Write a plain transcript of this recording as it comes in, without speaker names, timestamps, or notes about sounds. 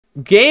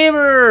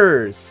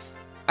Gamers!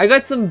 I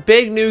got some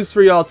big news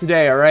for y'all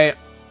today, alright?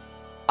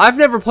 I've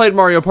never played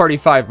Mario Party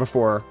 5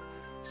 before.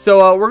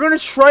 So, we're gonna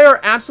try our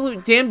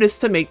absolute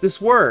damnedest to make this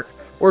work.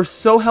 Or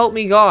so help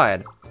me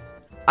God.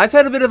 I've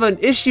had a bit of an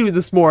issue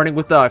this morning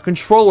with the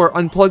controller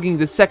unplugging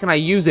the second I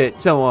use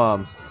it,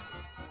 so,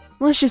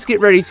 let's just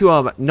get ready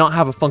to, not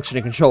have a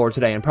functioning controller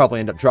today and probably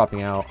end up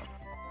dropping out.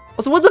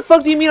 Also, what the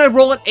fuck do you mean I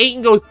roll an 8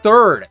 and go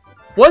 3rd?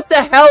 What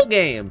the hell,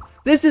 game?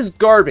 This is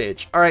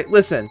garbage. Alright,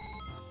 listen.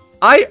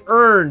 I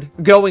earned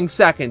going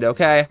 2nd,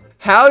 okay?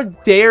 How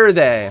dare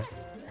they?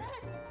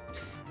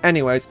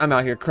 Anyways, I'm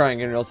out here crying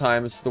in real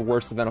time. It's the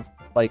worst event of,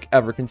 like,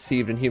 ever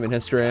conceived in human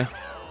history.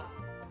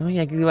 Oh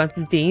yeah, I can go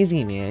after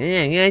Daisy,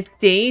 man. Yeah,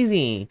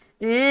 Daisy.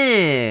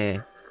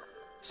 Yeah.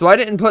 So I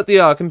didn't put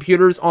the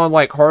computers on,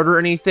 like, hard or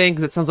anything,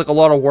 because it sounds like a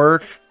lot of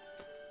work.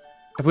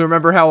 If we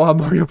remember how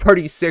Mario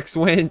Party 6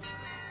 went.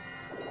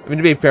 I mean,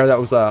 to be fair, that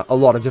was a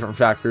lot of different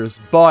factors,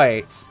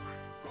 but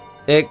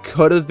it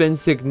could have been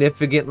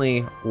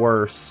significantly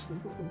worse.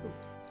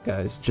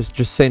 Guys, just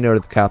say no to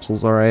the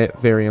capsules, alright?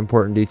 Very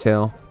important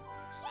detail.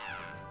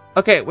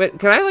 Okay, wait,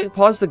 can I, like,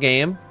 pause the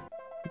game?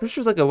 I'm pretty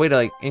sure there's, like, a way to,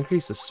 like,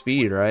 increase the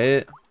speed,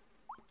 right?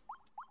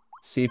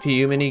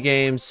 CPU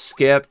minigames,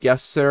 skip,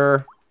 yes,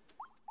 sir.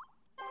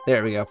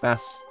 There we go,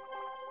 fast.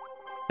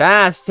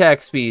 Fast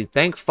tech speed,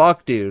 thank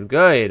fuck, dude,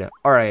 good.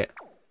 Alright.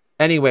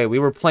 Anyway, we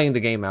were playing the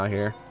game out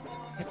here.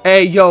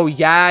 Hey, yo,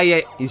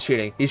 yeah. He's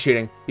cheating. He's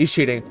cheating. He's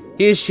cheating.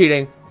 He's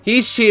cheating.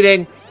 He's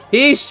cheating.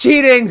 He's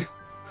cheating.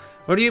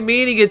 What do you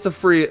mean he gets a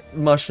free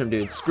mushroom,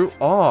 dude? Screw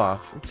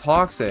off. I'm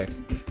toxic.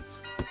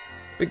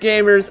 But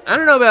gamers, I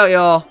don't know about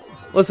y'all.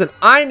 Listen,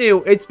 I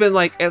knew it's been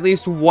like at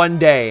least one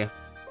day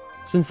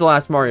since the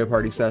last Mario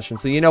Party session.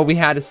 So, you know, we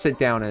had to sit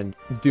down and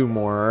do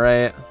more,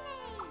 alright?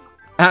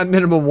 At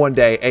minimum one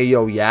day. Hey,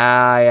 yo,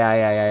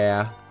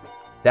 yeah.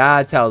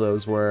 That's how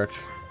those work.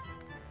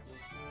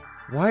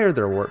 Why are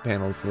there warp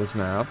panels in this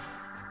map?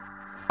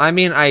 I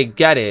mean, I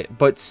get it,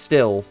 but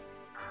still.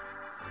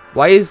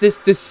 Why is this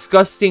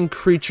disgusting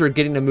creature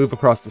getting to move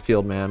across the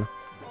field, man?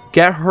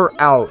 Get her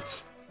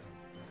out.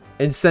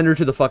 And send her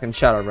to the fucking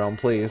Shadow Realm,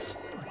 please.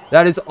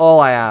 That is all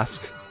I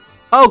ask.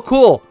 Oh,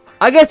 cool.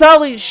 I guess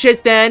I'll eat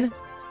shit then.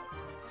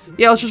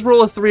 Yeah, let's just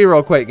roll a 3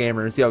 real quick,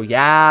 gamers. Yo,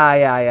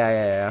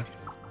 yeah.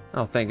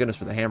 Oh, thank goodness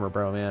for the hammer,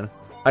 bro, man.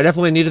 I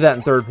definitely needed that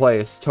in 3rd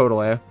place.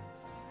 Totally.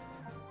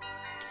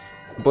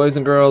 Boys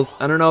and girls,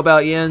 I don't know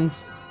about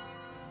yins.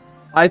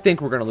 I think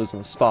we're going to lose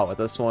on the spot with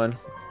this one.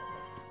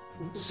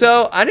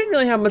 So, I didn't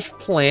really have much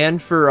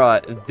planned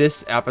for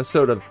this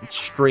episode of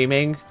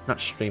streaming. Not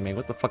streaming,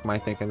 what the fuck am I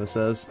thinking this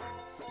is?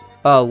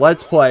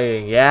 Let's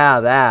Play. Yeah,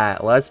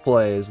 that. Let's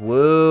Plays.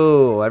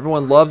 Woo.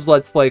 Everyone loves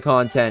Let's Play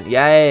content.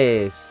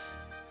 Yes.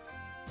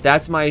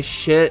 That's my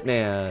shit,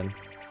 man.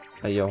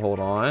 Yo, hold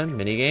on.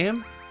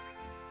 Minigame?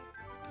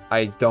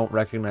 I don't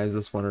recognize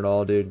this one at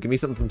all, dude. Give me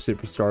something from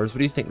Superstars. What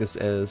do you think this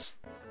is?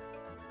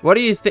 What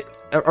do you think?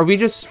 Are we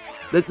just...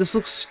 This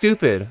looks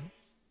stupid.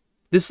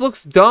 This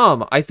looks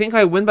dumb. I think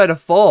I win by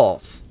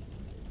default.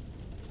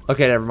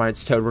 Okay, never mind.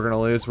 It's Toad. We're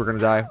gonna lose. We're gonna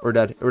die. We're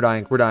dead. We're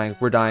dying. We're dying.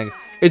 We're dying.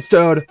 It's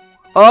Toad.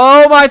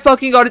 Oh my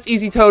fucking god. It's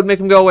Easy Toad. Make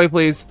him go away,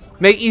 please.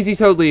 Make Easy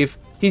Toad leave.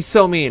 He's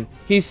so mean.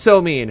 He's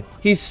so mean.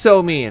 He's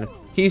so mean.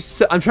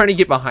 I'm trying to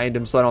get behind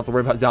him so I don't have to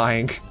worry about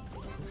dying.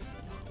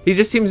 He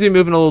just seems to be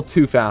moving a little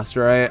too fast,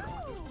 right?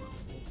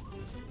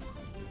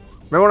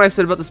 Remember when I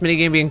said about this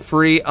minigame being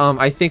free?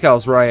 I think I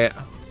was right.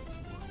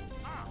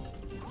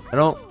 I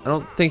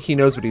don't think he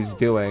knows what he's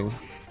doing.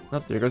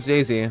 Oh, there goes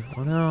Daisy.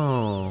 Oh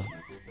no.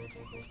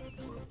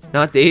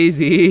 Not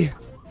Daisy.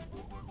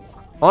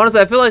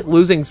 Honestly, I feel like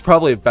losing's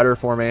probably better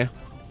for me.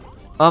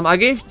 I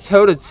gave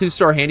Toad a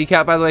 2-star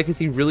handicap, by the way, because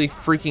he really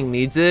freaking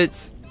needs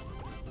it.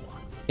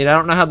 And I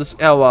don't know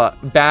how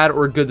bad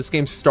or good this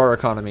game's star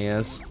economy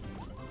is.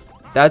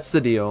 That's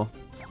the deal.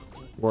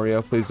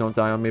 Wario, please don't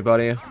die on me,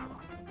 buddy.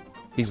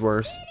 He's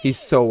worse. He's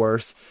so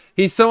worse.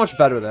 He's so much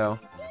better, though.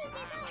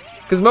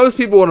 Because most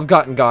people would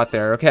have got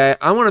there, okay?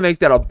 I want to make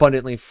that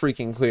abundantly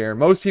freaking clear.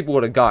 Most people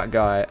would have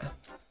got.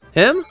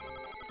 Him?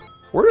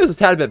 Wario's a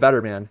tad bit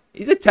better, man.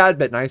 He's a tad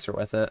bit nicer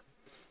with it.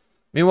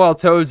 Meanwhile,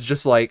 Toad's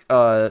just, like,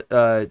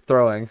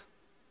 throwing.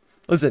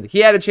 Listen, he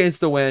had a chance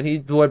to win. He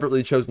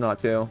deliberately chose not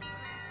to.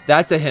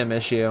 That's a him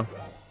issue.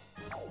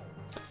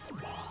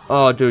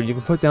 Oh, dude, you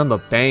can put down the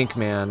bank,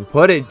 man.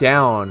 Put it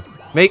down.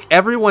 Make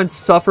everyone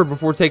suffer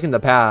before taking the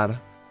pad.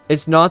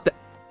 It's not the...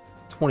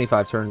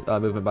 25 turns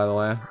movement, by the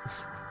way.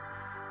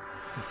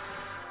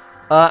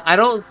 I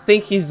don't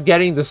think he's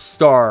getting the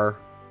star.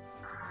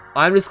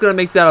 I'm just going to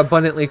make that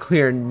abundantly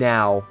clear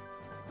now.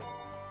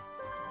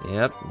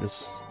 Yep,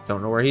 just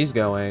don't know where he's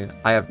going.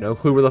 I have no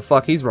clue where the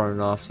fuck he's running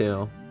off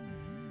to.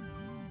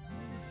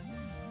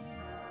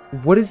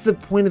 What is the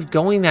point of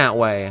going that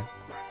way?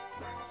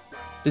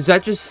 Does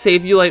that just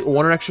save you like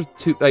one or extra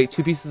two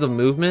pieces of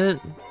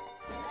movement?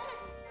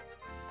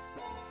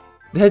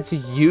 That's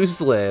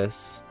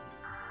useless.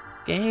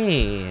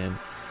 Game.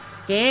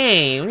 What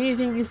do you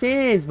think this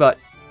is? But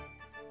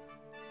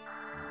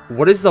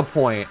what is the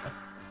point?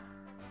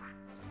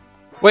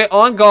 Wait,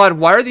 on God,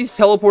 why are these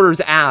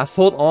teleporters ass?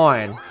 Hold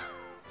on.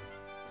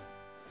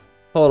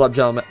 Hold up,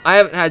 gentlemen. I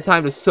haven't had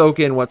time to soak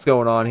in what's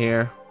going on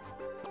here.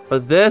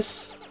 But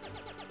this...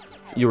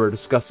 You are a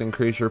disgusting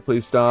creature.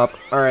 Please stop.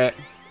 Alright.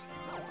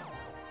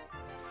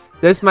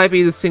 This might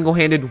be the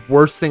single-handed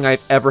worst thing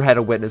I've ever had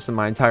to witness in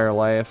my entire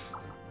life.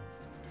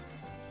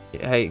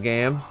 Hey,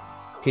 game.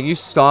 Can you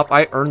stop?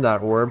 I earned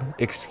that orb.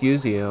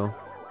 Excuse you.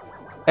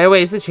 Hey,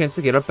 wait, it's a chance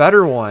to get a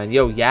better one.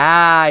 Yo,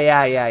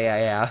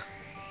 yeah.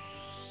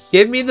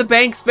 Give me the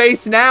bank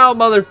space now,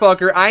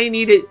 motherfucker. I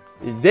need it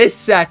this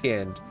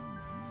second.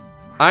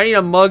 I need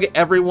to mug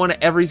everyone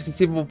at every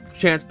conceivable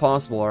chance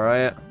possible,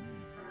 alright?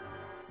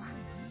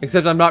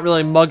 Except I'm not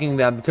really mugging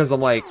them because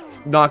I'm, like,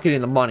 not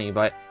getting the money,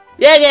 but...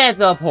 You get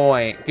the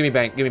point. Give me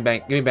bank, give me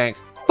bank, give me bank.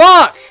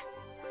 Fuck!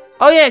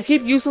 Oh yeah,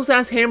 keep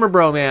useless-ass hammer,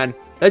 bro, man.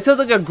 That sounds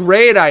like a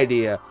great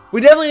idea.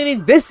 We definitely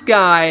need this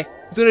guy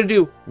who's gonna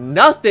do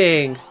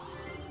nothing.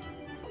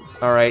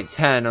 Alright,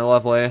 10,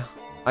 lovely.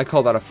 I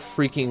call that a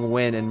freaking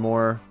win and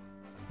more.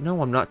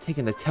 No, I'm not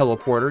taking the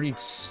teleporter, you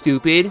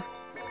stupid.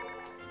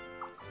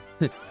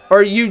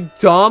 Are you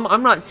dumb?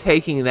 I'm not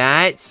taking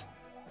that.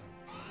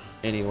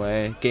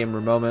 Anyway,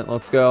 gamer moment,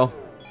 let's go.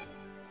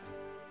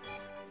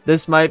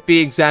 This might be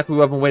exactly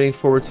what I've been waiting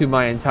forward to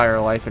my entire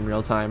life in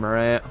real time,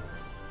 alright?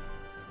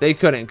 They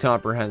couldn't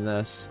comprehend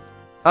this.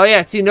 Oh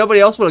yeah, see,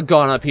 nobody else would have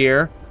gone up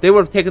here. They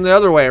would have taken the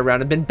other way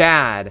around and been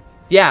bad.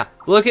 Yeah,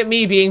 look at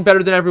me being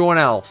better than everyone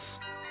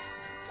else.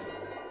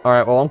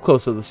 Alright, well, I'm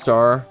close to the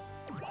star.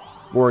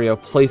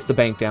 Wario, place the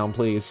bank down,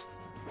 please.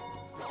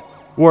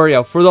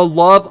 Wario, for the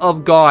love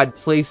of God,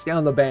 place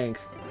down the bank.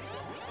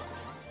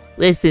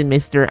 Listen,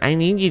 mister, I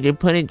need you to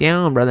put it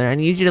down, brother. I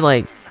need you to,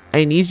 like,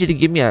 I need you to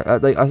give me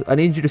I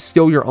need you to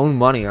steal your own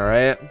money,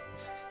 alright?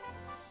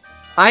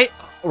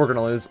 We're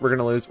gonna lose, we're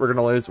gonna lose, we're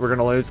gonna lose, we're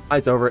gonna lose.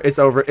 It's over, it's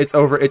over, it's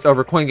over, it's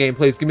over. Coin game,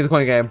 please, give me the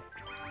coin game.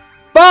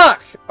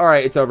 Fuck!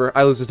 Alright, it's over.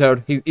 I lose to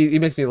Toad. He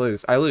makes me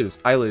lose. I lose,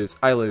 I lose,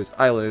 I lose,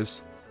 I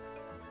lose.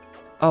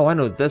 Oh, I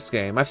know this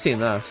game. I've seen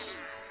this.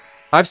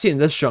 I've seen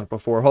this junk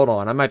before. Hold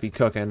on, I might be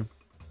cooking.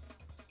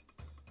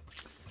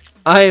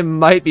 I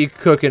might be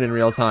cooking in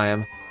real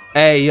time.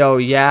 Hey, yo,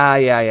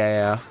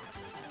 yeah.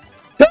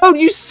 Toad,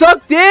 you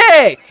suck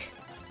dick!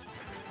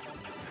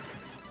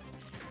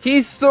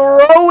 He's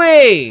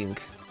throwing!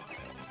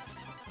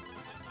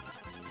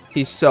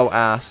 He's so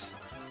ass.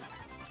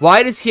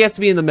 Why does he have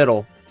to be in the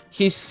middle?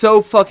 He's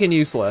so fucking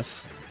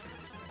useless.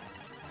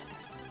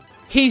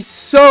 He's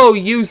so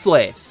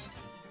useless.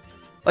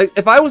 Like,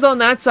 if I was on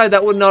that side,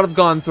 that would not have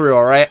gone through,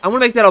 alright? I'm gonna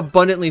make that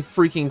abundantly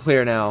freaking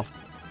clear now.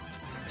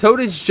 Toad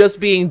is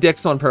just being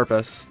dicks on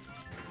purpose.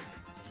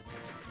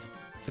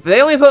 If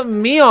they only put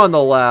me on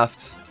the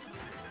left,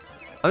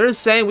 I'm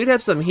just saying we'd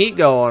have some heat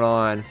going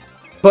on.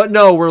 But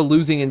no, we're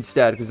losing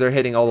instead because they're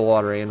hitting all the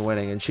lottery and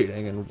winning and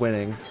cheating and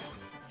winning.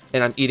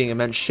 And I'm eating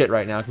immense shit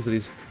right now because of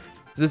these.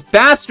 This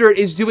bastard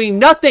is doing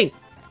nothing.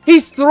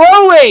 He's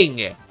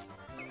throwing.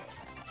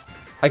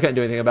 I couldn't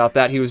do anything about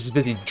that. He was just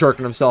busy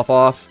jerking himself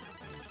off.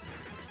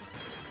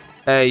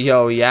 Hey,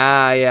 yo,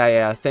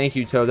 yeah. Thank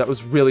you, Toad. That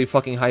was really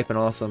fucking hype and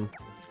awesome.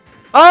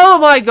 Oh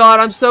my god,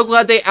 I'm so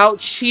glad they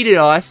out-cheated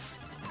us.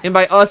 And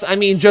by us, I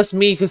mean just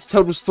me, because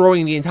Toad was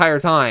throwing the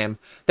entire time.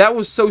 That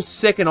was so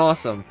sick and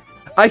awesome.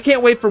 I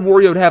can't wait for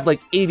Wario to have,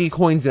 like, 80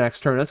 coins next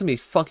turn. That's gonna be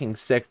fucking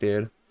sick,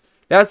 dude.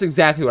 That's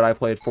exactly what I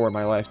played for in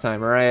my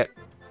lifetime, alright?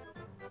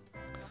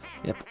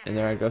 Yep, and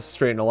there I go,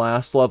 straight into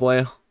last.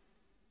 Lovely.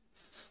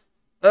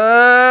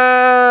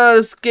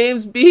 This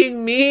game's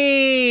being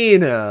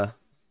mean!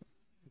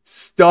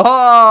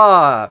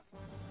 Stop!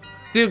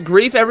 Dude,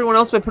 grief everyone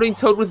else by putting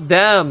Toad with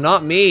them,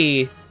 not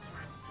me.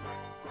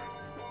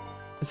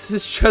 This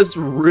is just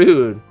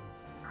rude.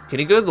 Can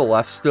he go to the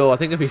left still? I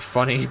think it'd be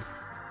funny.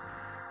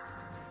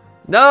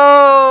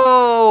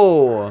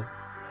 No!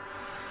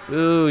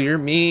 Ooh, you're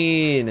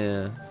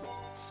mean.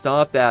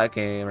 Stop that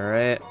game,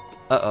 alright?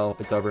 Uh-oh,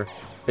 it's over.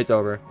 It's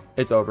over.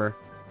 It's over.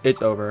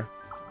 It's over.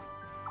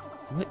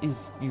 What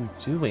is you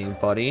doing,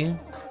 buddy?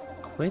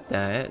 Quit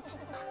that.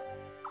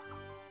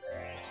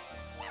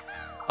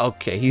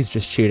 Okay, he's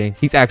just cheating.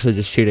 He's actually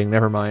just cheating.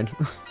 Never mind.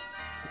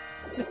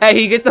 Hey,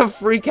 he gets a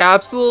free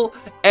capsule?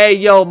 Hey,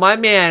 yo, my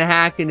man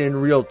hacking in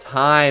real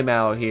time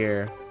out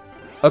here.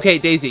 Okay,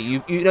 Daisy,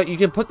 you know, you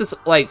can put this,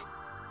 like,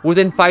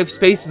 within 5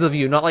 spaces of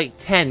you, not like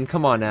 10.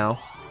 Come on now.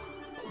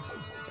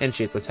 And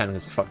she hits a 10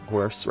 because of fucking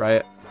course,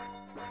 right?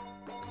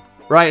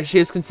 Right, she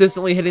is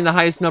consistently hitting the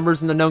highest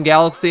numbers in the known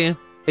galaxy.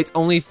 It's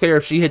only fair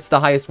if she hits the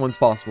highest ones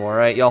possible,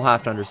 alright? Y'all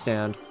have to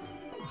understand.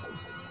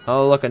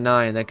 Oh, look, a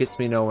 9. That gets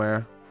me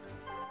nowhere.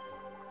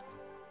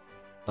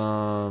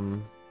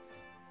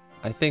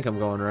 I think I'm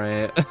going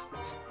right.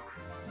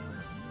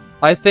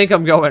 I think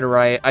I'm going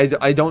right.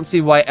 I don't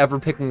see why ever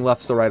picking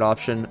left's the right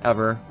option,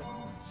 ever.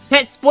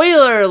 Hey,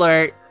 spoiler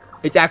alert!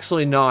 It's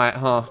actually not,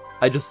 huh?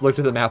 I just looked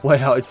at the map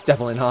layout. It's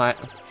definitely not.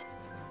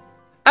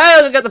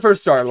 Oh, I got the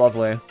first star.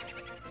 Lovely.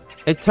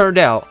 It turned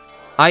out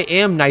I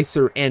am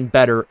nicer and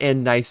better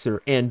and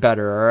nicer and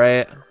better,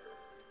 alright?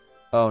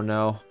 Oh,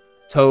 no.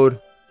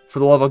 Toad, for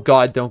the love of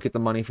God, don't get the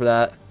money for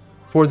that.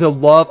 For the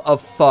love of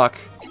fuck.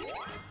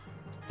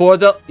 For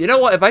the... You know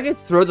what? If I could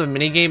throw the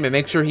minigame and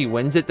make sure he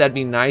wins it, that'd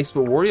be nice.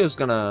 But Wario's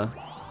gonna...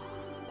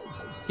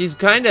 He's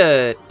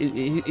kinda...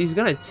 He's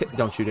gonna...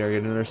 Don't you dare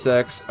get another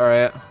 6.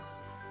 Alright.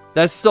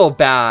 That's still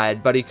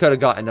bad, but he could have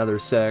got another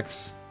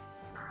 6.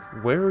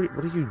 What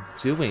are you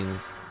doing?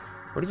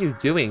 What are you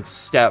doing,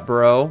 step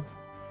bro? Where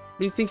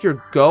do you think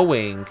you're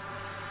going?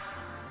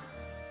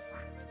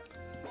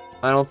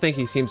 I don't think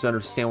he seems to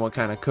understand what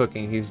kind of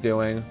cooking he's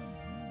doing.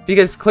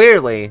 Because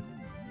clearly,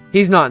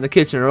 he's not in the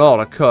kitchen at all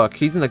to cook.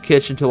 He's in the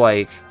kitchen to,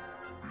 like,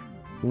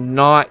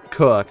 not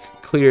cook.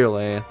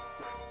 Clearly.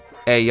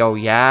 Hey, yo,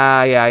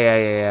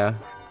 yeah.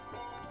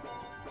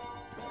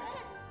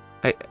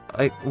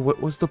 What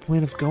was the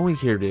point of going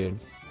here, dude?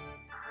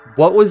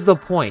 What was the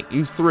point?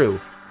 You threw.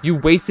 You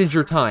wasted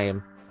your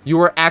time. You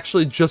were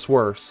actually just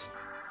worse.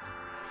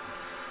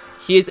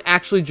 He is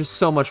actually just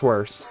so much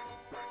worse.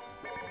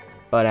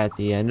 But at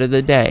the end of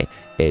the day,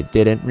 it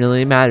didn't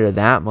really matter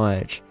that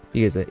much.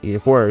 Because,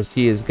 of course,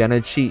 he is gonna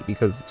cheat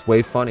because it's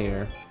way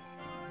funnier.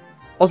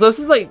 Also, this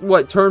is like,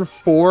 what, turn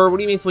 4? What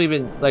do you mean it's only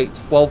been, like,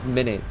 12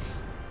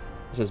 minutes?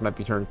 This might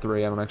be turn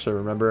 3. I don't actually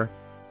remember.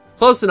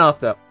 Close enough,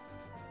 though.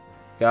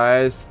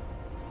 Guys,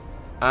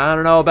 I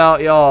don't know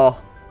about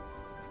y'all.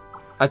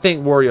 I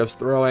think Wario's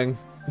throwing.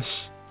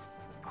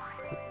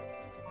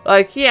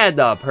 Like, he had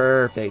the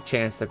perfect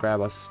chance to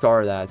grab a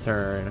star that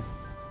turn.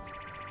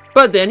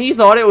 But then he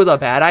thought it was a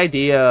bad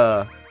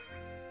idea.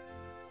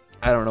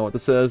 I don't know what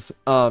this is.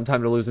 Time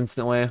to lose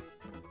instantly.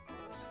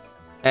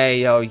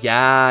 Hey, yo,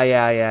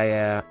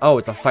 yeah. Oh,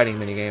 it's a fighting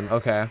minigame.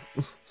 Okay.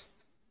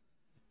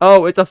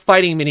 Oh, it's a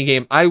fighting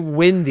minigame. I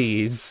win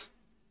these.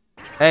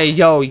 Hey,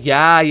 yo,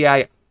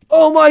 yeah.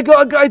 Oh my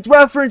god, guys,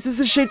 reference! This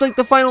is shaped like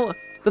the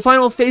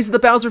final phase of the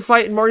Bowser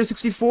fight in Mario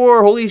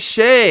 64. Holy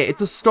shit,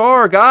 it's a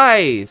star,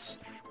 guys.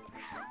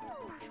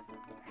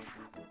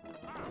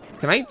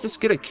 Can I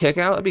just get a kick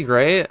out? That'd be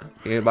great.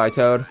 Okay, goodbye,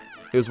 Toad.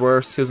 He was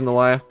worse. He was in the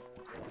way.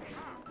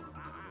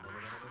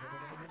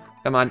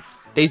 Come on.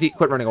 Daisy,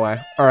 quit running away.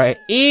 Alright,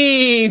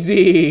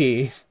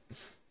 easy!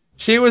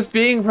 She was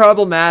being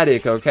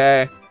problematic,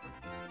 okay?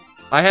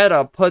 I had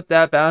to put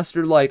that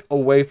bastard, like,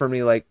 away from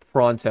me, like,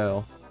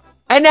 pronto.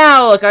 And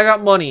now, look, I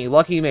got money.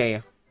 Lucky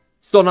me.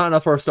 Still not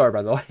enough for a star,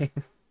 by the way.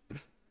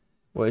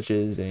 Which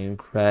is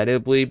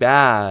incredibly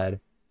bad.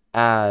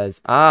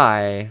 As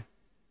I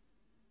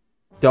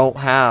don't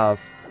have...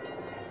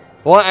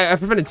 Well, I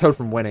prevented Toad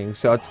from winning,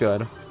 so that's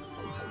good.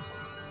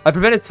 I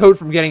prevented Toad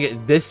from getting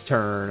it this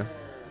turn.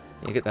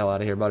 Yeah, get the hell out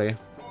of here, buddy.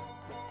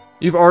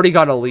 You've already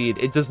got a lead.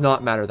 It does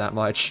not matter that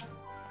much.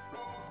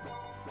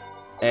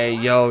 Hey,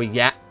 yo,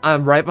 yeah.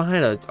 I'm right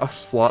behind a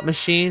slot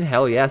machine?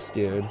 Hell yes,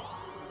 dude.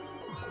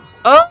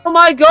 Oh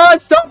my god,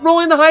 stop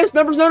rolling the highest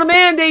numbers known to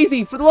man,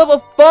 Daisy! For the love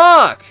of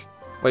fuck!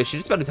 Wait, she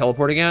just about to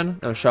teleport again?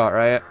 No shot,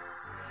 right?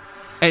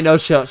 Hey, no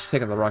shot. She's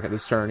taking the rocket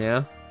this turn,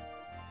 yeah?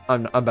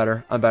 I'm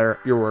better. I'm better.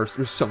 You're worse.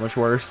 You're so much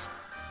worse.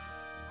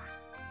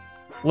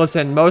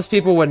 Listen, most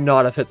people would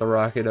not have hit the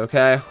rocket,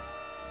 okay?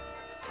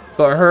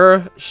 But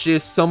her, she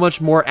is so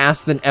much more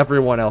ass than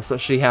everyone else that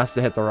she has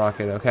to hit the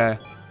rocket, okay?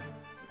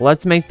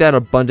 Let's make that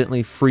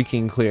abundantly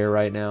freaking clear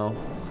right now.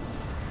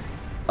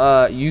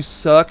 You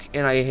suck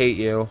and I hate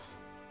you.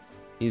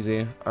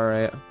 Easy.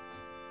 Alright.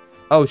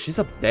 Oh, she's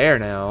up there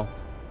now.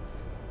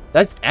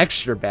 That's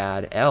extra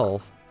bad.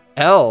 L.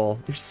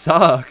 You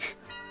suck.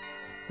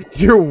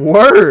 You're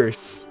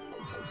worse.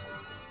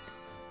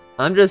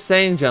 I'm just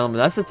saying, gentlemen,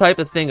 that's the type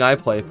of thing I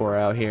play for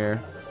out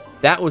here.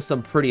 That was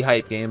some pretty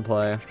hype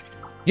gameplay.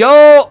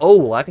 Yo! Oh,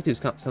 Lakitu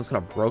sounds kind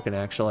of broken,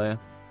 actually.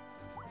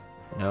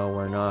 No,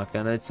 we're not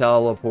gonna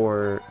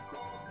teleport.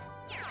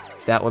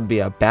 That would be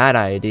a bad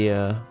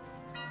idea.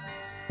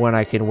 When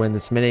I can win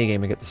this minigame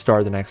and get the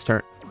star the next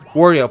turn.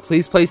 Wario,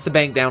 please place the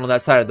bank down on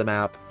that side of the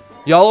map.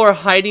 Y'all are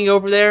hiding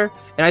over there,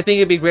 and I think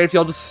it'd be great if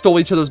y'all just stole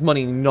each other's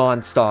money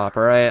non-stop,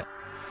 alright?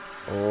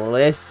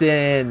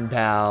 Listen,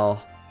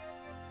 pal.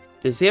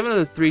 Does he have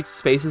another 3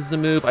 spaces to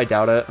move? I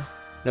doubt it.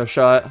 No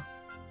shot.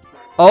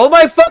 Oh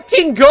my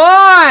fucking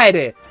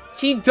god!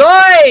 He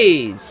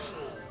dies!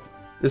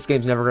 This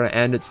game's never gonna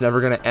end. It's never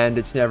gonna end.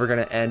 It's never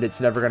gonna end. It's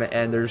never gonna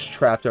end. They're just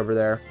trapped over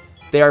there.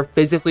 They are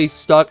physically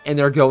stuck and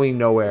they're going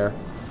nowhere.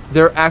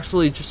 They're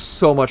actually just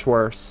so much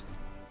worse.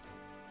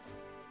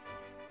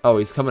 Oh,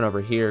 he's coming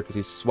over here because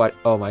he's sweat.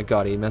 Oh my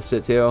god, he missed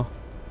it too.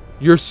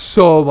 You're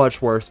so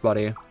much worse,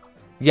 buddy.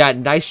 Yeah,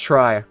 nice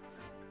try.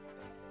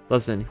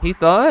 Listen, he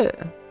thought,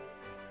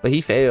 but he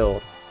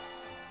failed.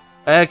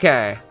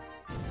 Okay.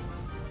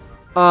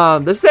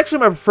 This is actually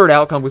my preferred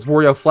outcome because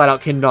Wario flat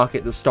out cannot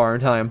get the star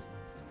in time.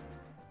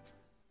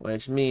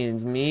 Which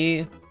means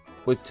me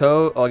with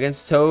Toad,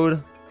 against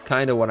Toad,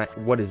 kind of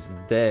what is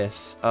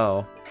this?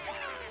 Oh.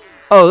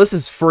 Oh, this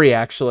is free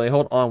actually.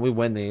 Hold on, we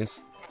win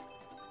these.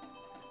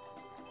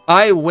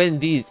 I win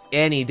these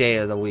any day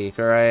of the week,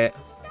 alright?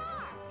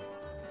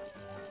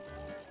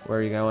 Where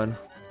are you going?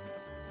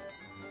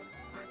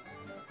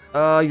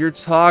 Oh, you're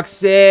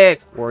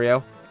toxic!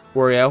 Wario,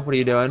 what are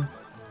you doing?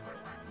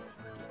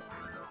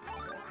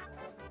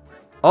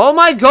 Oh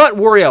my god,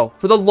 Wario.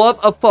 For the love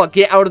of fuck,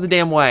 get out of the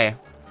damn way.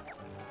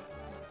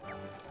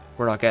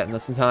 We're not getting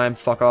this in time.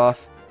 Fuck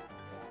off.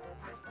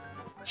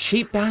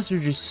 Cheap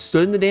bastard just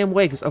stood in the damn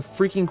way because of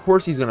freaking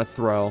course he's gonna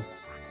throw.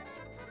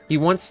 He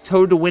wants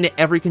Toad to win at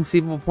every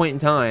conceivable point in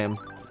time.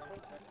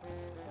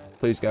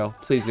 Please go.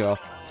 Please go.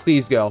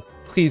 Please go.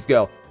 Please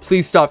go.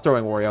 Please stop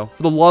throwing, Wario.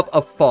 For the love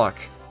of fuck.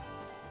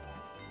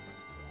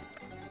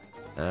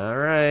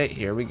 Alright,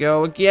 here we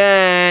go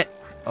again.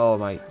 Oh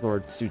my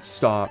lord, dude,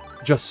 stop.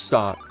 Just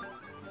stop.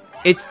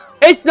 It's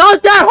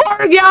not that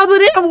hard to get out of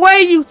the damn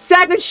way, you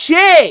sack of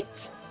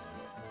shit!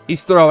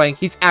 He's throwing.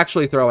 He's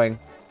actually throwing.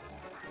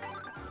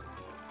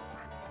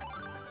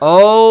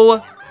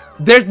 Oh,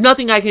 there's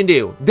nothing I can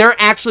do. They're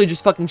actually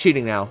just fucking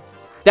cheating now.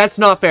 That's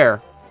not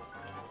fair.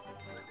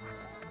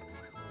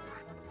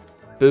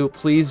 Boo,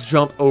 please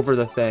jump over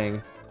the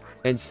thing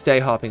and stay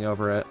hopping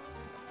over it.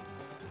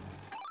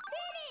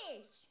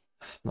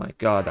 My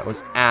god, that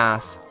was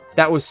ass.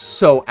 That was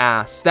so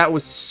ass. That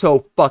was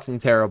so fucking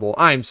terrible.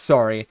 I'm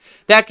sorry.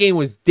 That game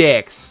was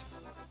dicks.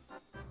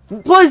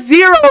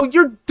 +0!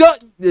 You're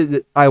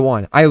done! I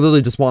won. I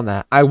literally just won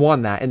that. I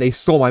won that, and they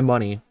stole my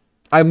money.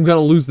 I'm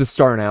gonna lose the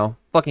star now.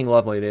 Fucking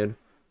lovely, dude.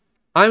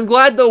 I'm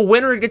glad the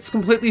winner gets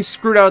completely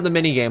screwed out of the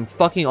minigame.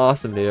 Fucking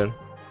awesome, dude.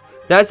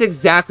 That's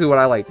exactly what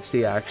I like to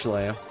see,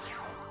 actually.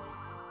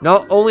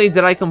 Not only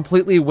did I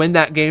completely win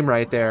that game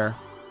right there,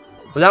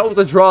 but that was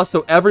a draw,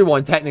 so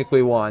everyone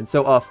technically won.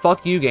 So,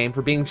 fuck you, game,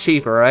 for being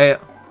cheap, alright?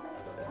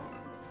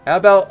 How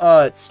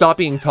about, stop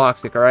being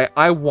toxic, alright?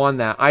 I won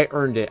that. I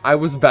earned it. I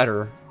was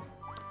better.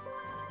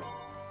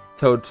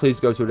 Toad, please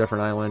go to a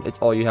different island. It's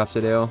all you have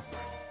to do.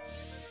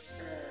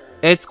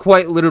 It's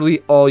quite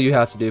literally all you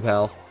have to do,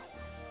 pal.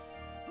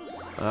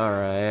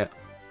 Alright.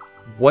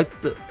 What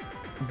the...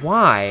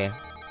 Why?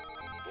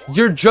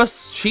 You're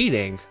just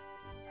cheating.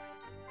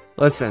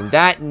 Listen,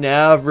 that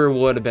never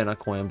would have been a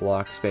coin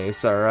block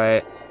space,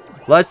 alright?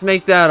 Let's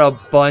make that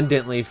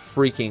abundantly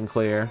freaking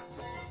clear.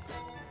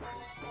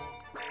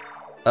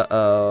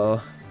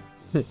 Uh-oh.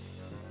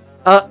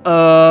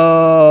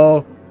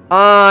 Uh-oh.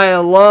 I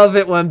love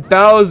it when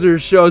Bowser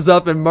shows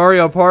up in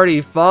Mario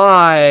Party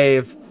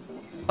 5.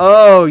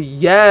 Oh,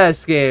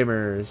 yes,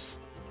 gamers.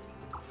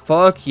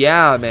 Fuck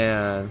yeah,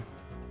 man.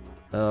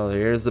 Oh,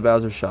 here's the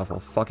Bowser Shuffle.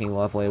 Fucking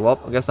lovely. Well,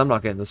 I guess I'm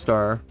not getting the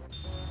star.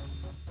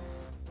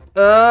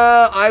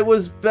 I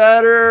was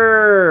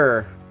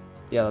better.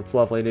 Yeah, that's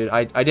lovely, dude.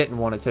 I didn't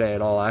want it today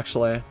at all,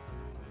 actually.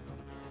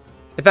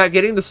 In fact,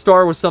 getting the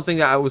star was something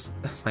that I was...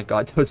 Oh my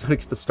god, Toad's gonna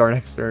get the star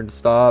next turn to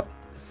stop.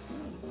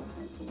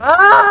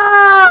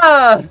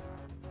 Ah!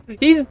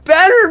 He's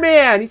better,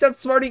 man! He's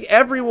outsmarting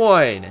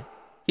everyone!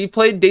 He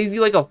played Daisy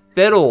like a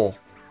fiddle.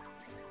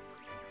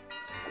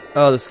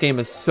 Oh, this game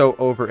is so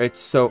over. It's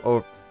so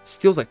over.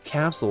 Steals a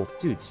capsule.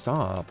 Dude,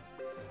 stop.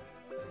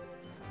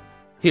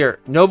 Here,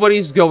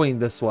 nobody's going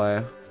this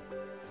way.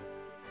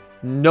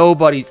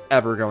 Nobody's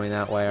ever going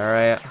that way,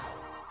 alright?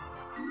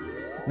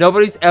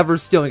 Nobody's ever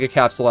stealing a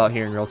capsule out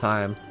here in real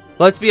time.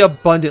 Let's be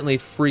abundantly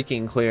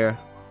freaking clear.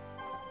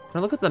 Can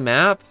I look at the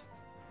map?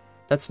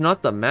 That's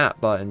not the map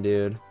button,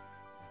 dude.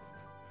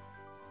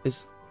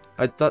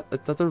 I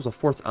thought there was a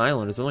fourth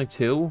island. Is there only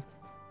 2?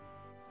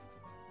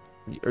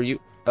 Are you...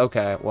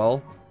 Okay,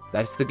 well,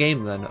 that's the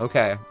game then.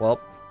 Okay, well,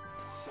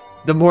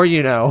 the more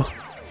you know.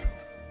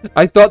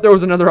 I thought there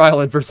was another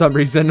island for some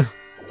reason.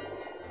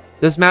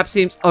 This map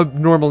seems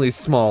abnormally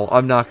small,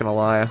 I'm not gonna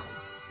lie.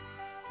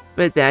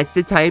 But that's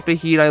the type of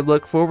heat I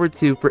look forward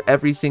to for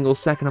every single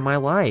second of my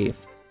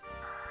life.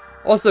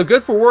 Also,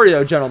 good for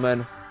Wario,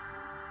 gentlemen.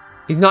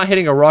 He's not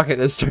hitting a rocket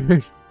this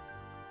turn.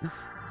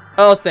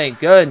 Oh, thank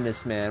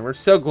goodness, man. We're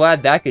so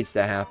glad that gets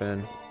to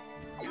happen.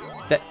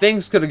 That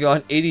things could have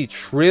gone 80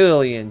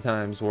 trillion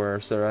times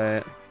worse,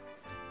 alright?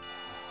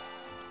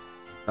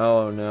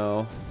 Oh,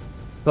 no.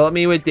 Put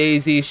me with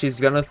Daisy. She's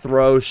gonna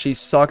throw. She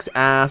sucks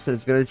ass and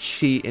is gonna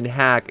cheat and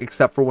hack,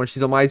 except for when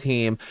she's on my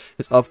team.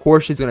 Because of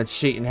course she's gonna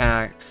cheat and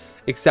hack,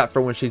 except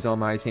for when she's on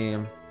my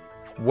team.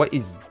 What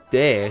is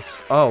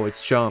this? Oh,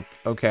 it's jump.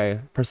 Okay,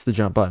 press the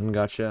jump button.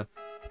 Gotcha.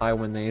 I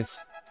win these.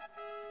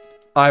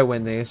 I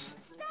win these.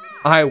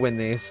 I win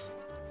these.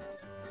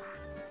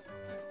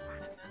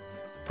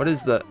 What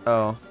is the...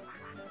 Oh.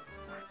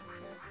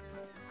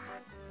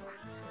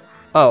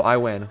 Oh, I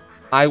win.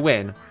 I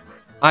win.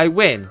 I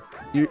win.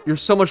 You're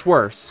so much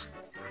worse.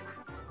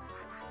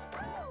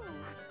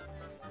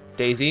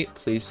 Daisy,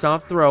 please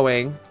stop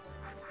throwing.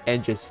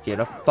 And just get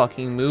a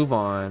fucking move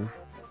on.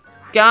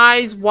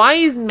 Guys, why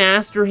is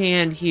Master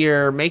Hand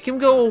here? Make him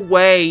go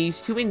away.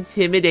 He's too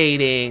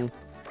intimidating.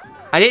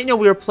 I didn't know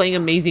we were playing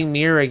Amazing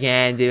Mirror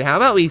again, dude. How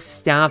about we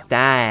stop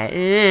that?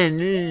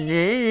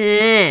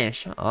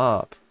 Shut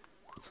up.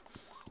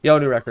 Yo,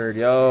 new record.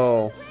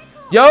 Yo.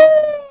 Yo!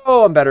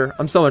 Oh, I'm better.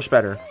 I'm so much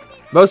better.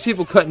 Most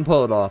people couldn't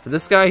pull it off. But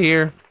this guy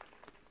here,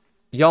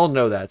 y'all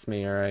know that's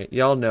me, alright?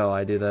 Y'all know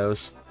I do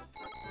those.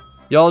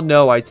 Y'all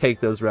know I take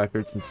those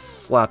records and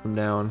slap them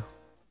down.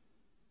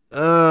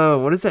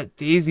 What is that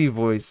Daisy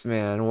voice,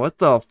 man? What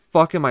the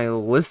fuck am I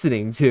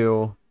listening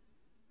to?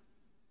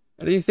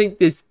 What do you think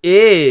this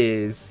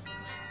is?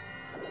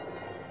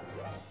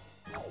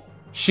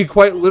 She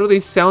quite literally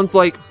sounds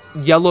like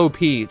Yellow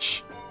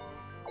Peach.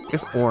 I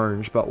guess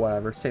orange, but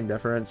whatever. Same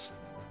difference.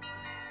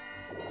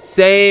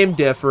 Same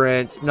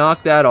difference.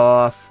 Knock that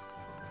off.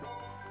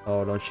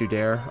 Oh, don't you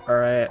dare.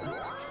 Alright.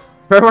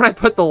 Remember when I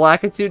put the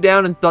Lakitu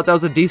down and thought that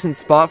was a decent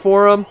spot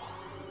for him?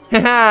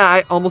 Haha,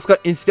 I almost got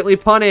instantly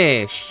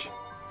punished.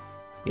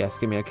 Yes,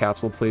 give me a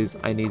capsule, please.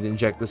 I need to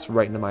inject this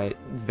right into my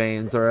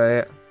veins,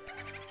 alright?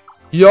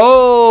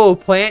 Yo,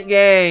 Plant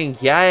Gang!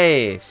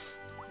 Yes!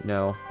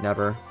 No,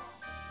 never.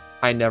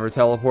 I never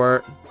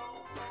teleport.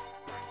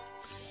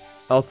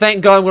 Oh,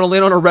 thank God I'm going to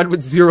land on a red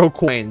with 0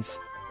 coins.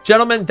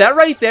 Gentlemen, that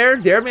right there,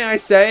 dare may I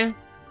say,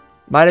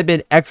 might have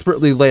been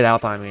expertly laid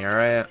out by me,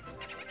 alright?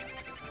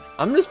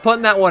 I'm just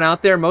putting that one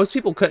out there. Most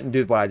people couldn't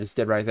do what I just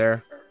did right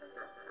there.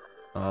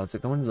 Oh, is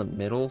it going to the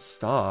middle?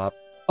 Stop.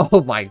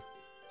 Oh my.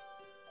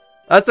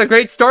 That's a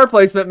great star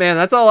placement, man.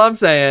 That's all I'm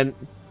saying.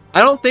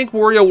 I don't think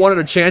Wario wanted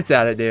a chance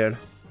at it, dude.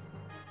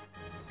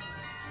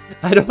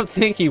 I don't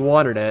think he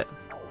wanted it.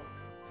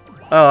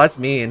 Oh, that's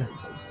mean.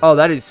 Oh,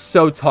 that is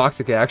so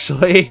toxic,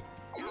 actually.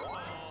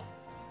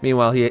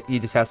 Meanwhile, he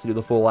just has to do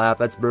the full lap.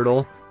 That's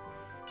brutal.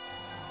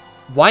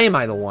 Why am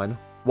I the one?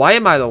 Why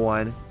am I the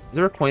one? Is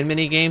there a coin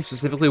mini game,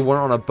 specifically one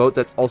on a boat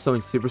that's also in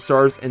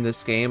Superstars in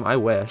this game? I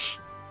wish.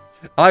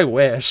 I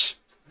wish.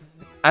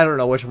 I don't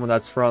know which one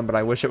that's from, but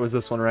I wish it was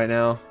this one right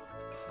now.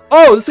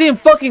 Oh, this game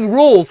fucking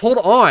rules. Hold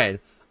on.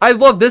 I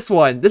love this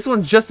one. This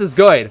one's just as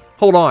good.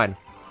 Hold on.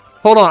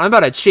 Hold on. I'm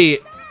about to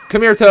cheat.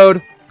 Come here,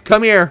 Toad.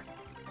 Come here.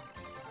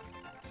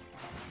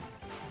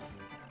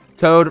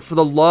 Toad, for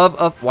the love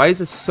of... Why is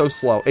this so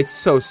slow? It's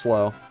so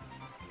slow.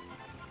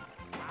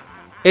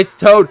 It's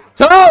Toad.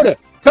 Toad!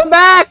 Come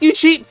back, you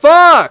cheat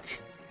fuck!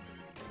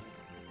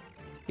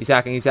 He's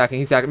hacking, he's hacking,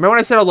 he's hacking. Remember when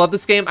I said I love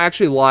this game? I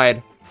actually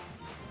lied.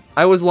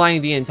 I was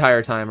lying the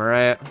entire time,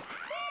 alright?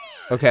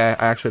 Okay,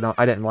 I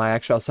didn't lie.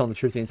 Actually, I was telling the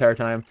truth the entire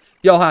time.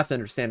 Y'all have to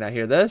understand that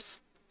here.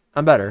 This,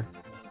 I'm better.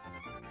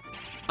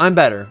 I'm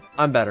better.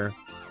 I'm better.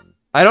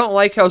 I don't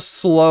like how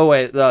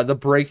slow the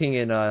braking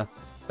and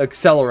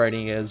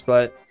accelerating is,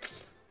 but...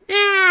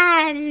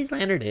 yeah, it is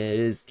what it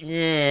is.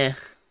 Yeah.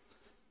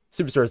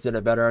 Superstars did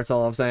it better, that's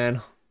all I'm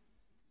saying.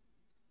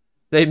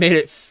 They made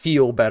it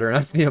feel better,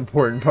 that's the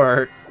important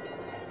part.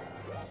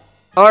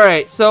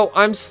 Alright, so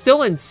I'm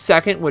still in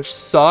second, which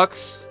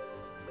sucks.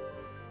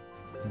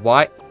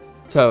 Why?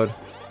 Toad,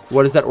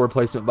 what is that orb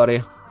placement,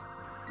 buddy?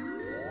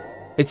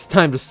 It's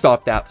time to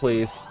stop that,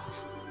 please.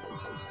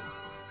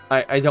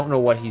 I don't know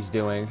what he's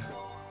doing.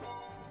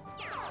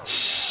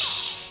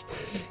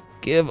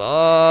 Give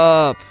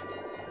up.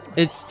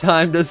 It's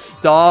time to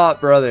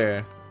stop,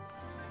 brother.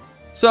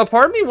 So a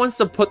part of me wants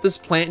to put this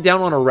plant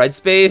down on a red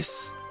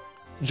space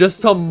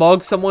just to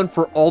mug someone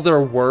for all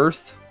they're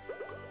worth.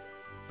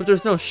 But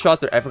there's no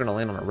shot they're ever going to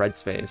land on a red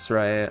space,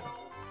 right?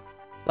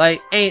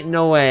 Like, ain't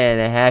no way in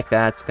the heck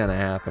that's going to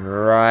happen,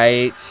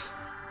 right?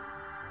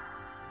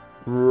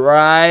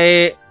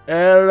 Right?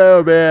 A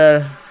little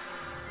bit.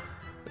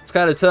 It's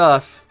kind of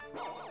tough.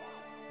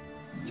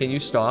 Can you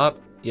stop?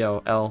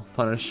 Yo, L,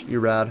 punish.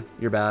 You're bad.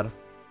 You're bad.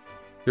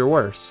 You're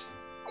worse.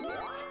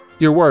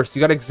 You're worse. You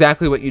got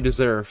exactly what you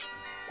deserve.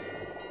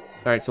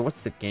 Alright, so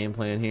what's the game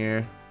plan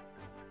here?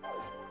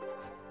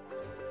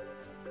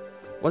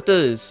 What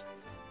does...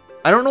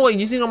 I don't know what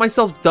using on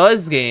myself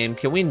does, game.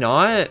 Can we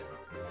not?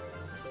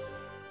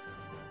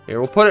 Here,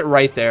 we'll put it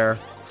right there.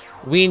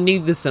 We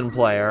need this in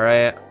play,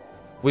 alright?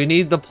 We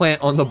need the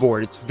plant on the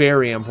board. It's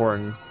very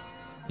important.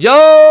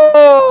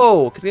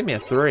 Yo! Could give me a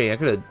 3. I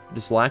could have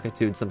just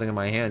Lakitud something in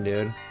my hand,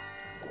 dude.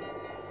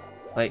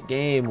 Like,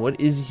 game, what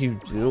is you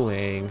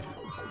doing?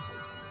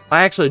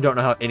 I actually don't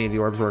know how any of the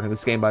orbs work in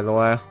this game, by the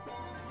way.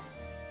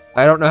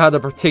 I don't know how the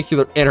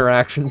particular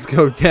interactions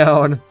go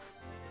down,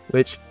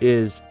 which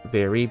is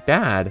very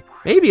bad.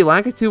 Maybe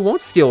Lakitu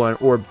won't steal an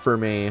orb for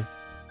me,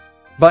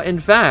 but in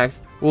fact,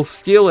 will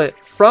steal it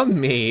from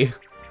me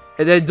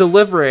and then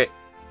deliver it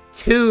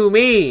to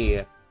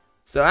me.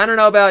 So I don't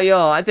know about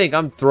y'all. I think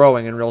I'm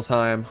throwing in real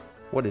time.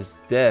 What is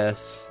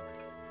this?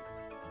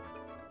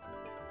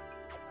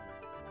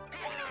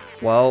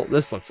 Well,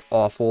 this looks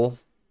awful.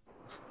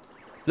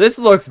 This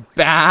looks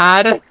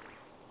bad.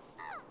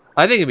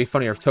 I think it'd be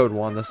funnier if Toad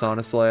won this,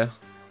 honestly.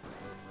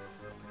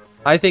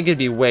 I think it'd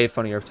be way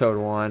funnier if Toad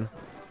won.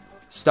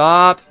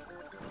 Stop.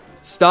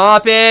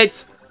 Stop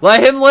it.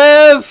 Let him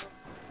live.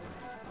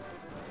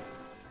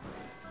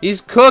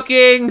 He's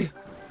cooking.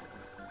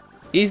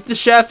 He's the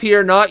chef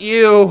here, not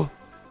you.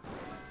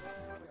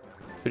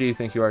 Who do you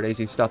think you are,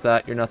 Daisy? Stop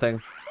that. You're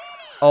nothing.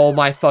 Oh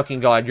my fucking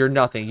god, you're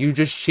nothing. You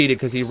just cheated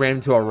because he ran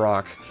into a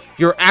rock.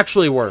 You're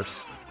actually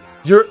worse.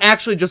 You're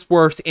actually just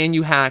worse, and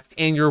you hacked,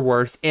 and you're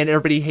worse, and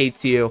everybody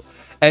hates you.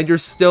 And you're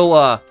still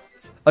a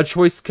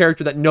choice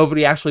character that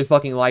nobody actually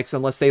fucking likes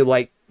unless they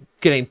like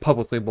getting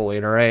publicly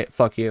bullied, alright?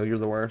 Fuck you, you're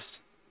the worst.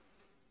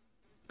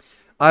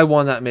 I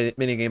won that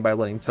minigame by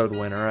letting Toad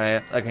win,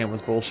 alright? That game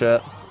was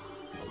bullshit.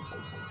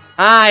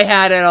 I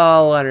had it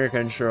all under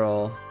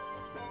control.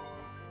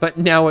 But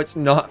now it's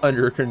not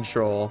under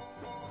control.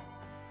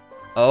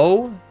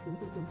 Oh?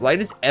 Why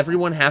does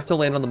everyone have to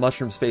land on the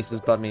mushroom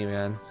spaces but me,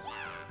 man?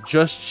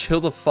 Just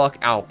chill the fuck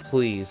out,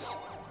 please.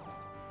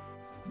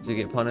 Does he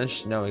get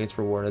punished? No, he gets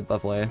rewarded.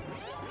 Lovely.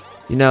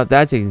 You know,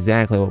 that's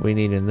exactly what we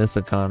need in this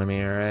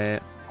economy,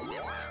 alright?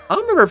 I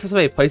don't remember if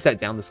somebody placed that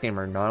down this game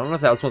or not. I don't know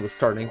if that was one of the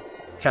starting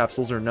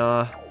capsules or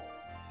not.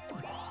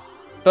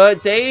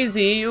 But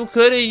Daisy, you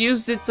could have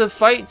used it to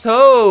fight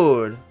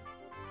Toad.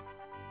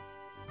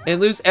 And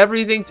lose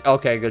everything.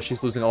 Okay, good.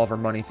 She's losing all of her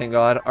money. Thank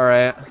God.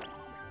 Alright.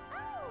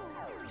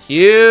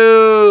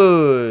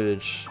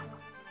 Huge.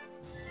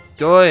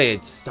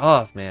 Good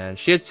stuff, man.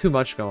 She had too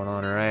much going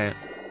on, alright?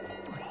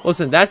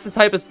 Listen, that's the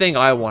type of thing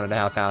I wanted to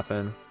have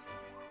happen.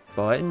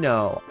 But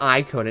no,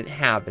 I couldn't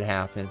have it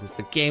happen because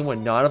the game would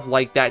not have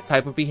liked that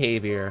type of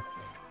behavior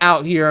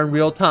out here in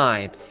real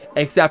time.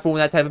 Except for when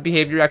that type of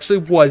behavior actually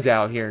was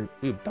out here.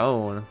 Ooh,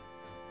 Bone.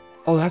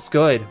 Oh, that's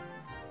good.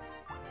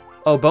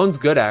 Oh, Bone's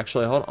good,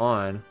 actually. Hold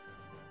on.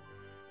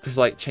 Just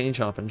like chain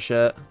chomp and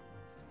shit.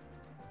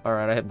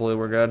 Alright, I hit blue.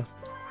 We're good.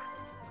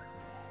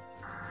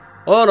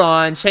 Hold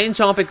on. Chain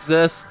chomp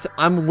exists.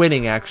 I'm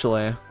winning,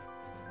 actually.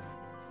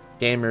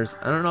 Gamers,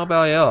 I don't know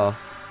about y'all.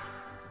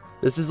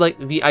 This is like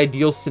the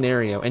ideal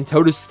scenario, and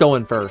Toad is still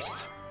in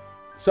first.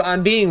 So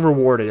I'm being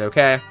rewarded,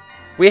 okay?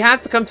 We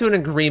have to come to an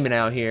agreement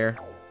out here.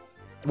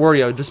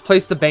 Wario, just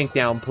place the bank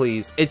down,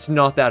 please. It's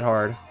not that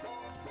hard.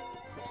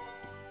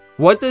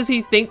 What does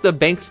he think the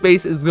bank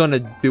space is gonna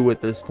do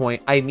at this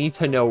point? I need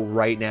to know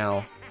right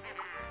now.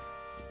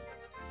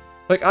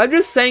 Like, I'm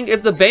just saying,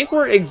 if the bank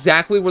were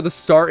exactly where the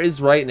star is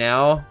right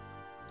now,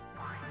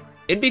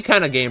 it'd be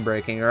kind of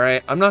game-breaking,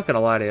 alright? I'm not gonna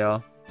lie to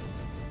y'all.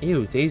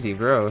 Ew, Daisy,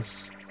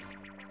 gross.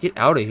 Get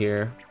out of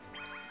here.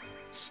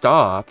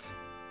 Stop.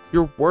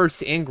 You're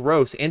worse and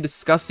gross and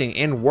disgusting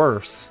and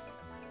worse.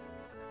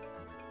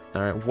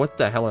 Alright, what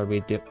the hell are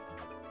we doing?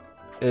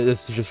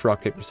 This is just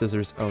rock, paper,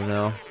 scissors. Oh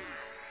no.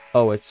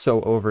 Oh, it's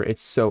so over.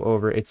 It's so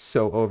over. It's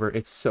so over.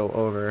 It's so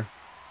over.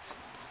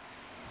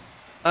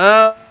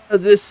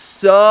 This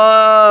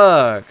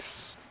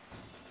sucks.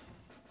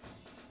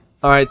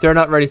 Alright, they're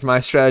not ready for my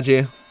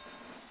strategy.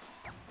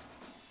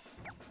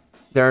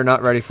 They're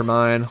not ready for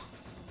mine.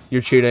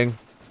 You're cheating.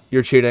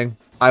 You're cheating.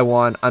 I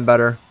won. I'm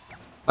better.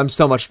 I'm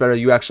so much better.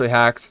 You actually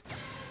hacked.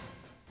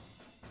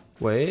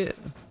 Wait.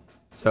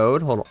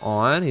 Toad, hold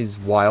on. He's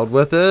wild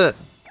with it.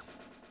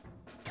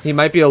 He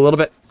might be a little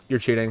bit... You're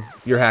cheating.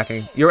 You're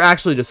hacking. You're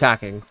actually just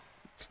hacking.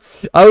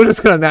 I was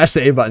just gonna mash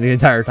the A button the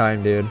entire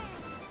time, dude.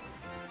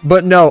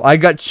 But no, I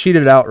got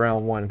cheated out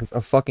round one because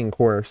of fucking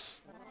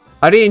course.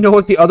 I didn't even know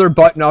what the other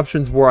button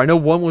options were. I know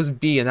one was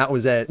B and that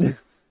was it.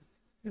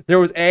 There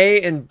was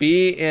A and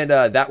B and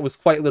that was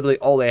quite literally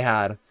all they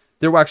had.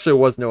 There actually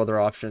was no other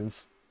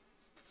options.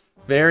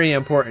 Very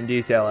important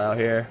detail out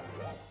here.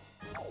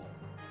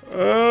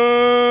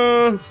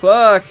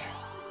 Fuck.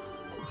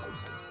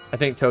 I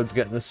think Toad's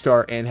getting the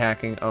star and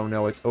hacking. Oh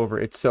no, it's over.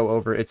 It's so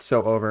over. It's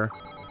so over.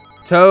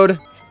 Toad,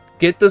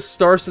 get the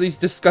star so these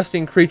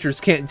disgusting creatures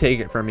can't take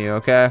it from you,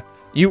 okay?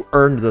 You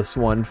earned this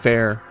one,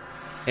 fair.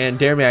 And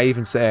dare me I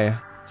even say,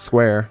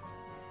 square.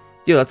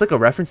 Yo, that's like a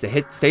reference to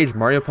hit stage from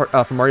Mario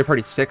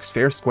Party 6,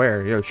 fair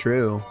square. Yo,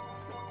 true.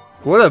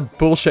 What a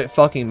bullshit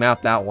fucking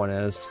map that one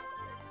is.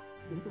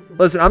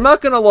 Listen, I'm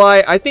not gonna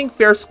lie. I think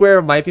fair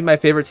square might be my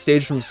favorite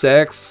stage from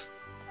 6.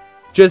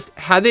 Just,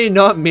 had they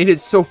not made it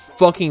so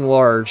fucking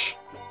large.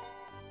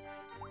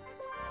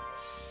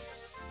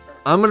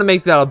 I'm gonna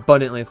make that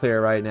abundantly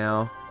clear right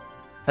now.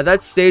 Had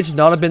that stage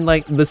not have been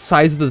like the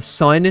size of the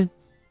sun,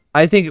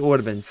 I think it would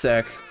have been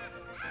sick.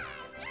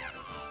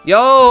 Yo,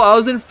 I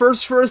was in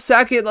first for a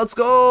second. Let's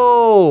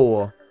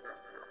go.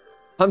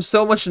 I'm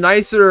so much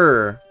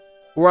nicer.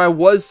 Or I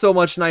was so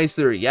much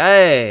nicer.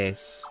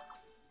 Yes.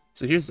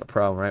 So here's the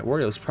problem, right?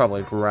 Wario's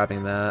probably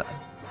grabbing that.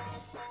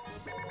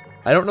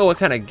 I don't know what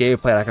kind of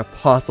gameplay I could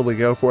possibly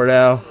go for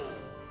now.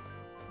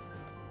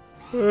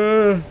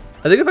 I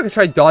think if I could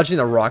try dodging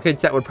the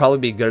rockets, that would probably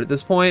be good at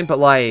this point. But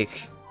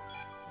like,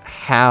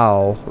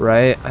 how,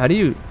 right? How do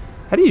you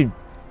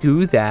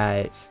do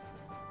that?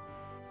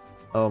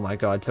 Oh my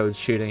god, Toad's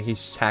cheating.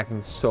 He's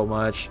hacking so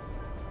much.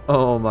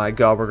 Oh my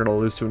god, we're gonna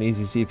lose to an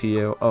easy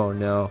CPU. Oh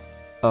no.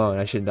 Oh,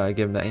 I should not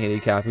give him that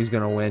handicap. He's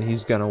gonna win.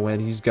 He's gonna win.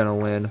 He's gonna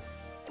win.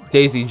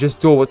 Daisy, just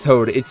duel with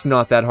Toad. It's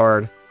not that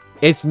hard.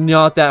 It's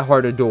not that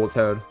hard to duel with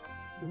Toad.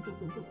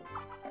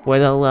 For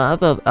the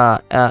love of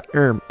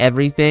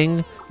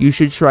everything, you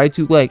should try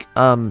to like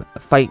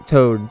fight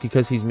Toad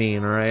because he's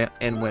mean, alright?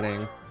 And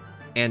winning.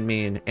 And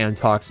mean. And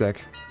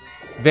toxic.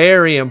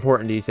 Very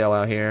important detail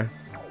out here.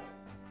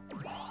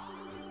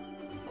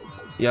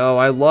 Yo,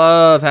 I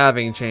love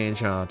having chain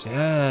chomps.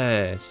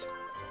 Yes.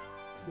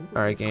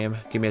 Alright, game.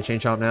 Give me a chain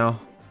chomp now.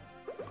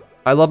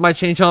 I love my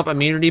chain chomp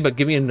immunity, but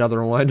give me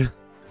another one.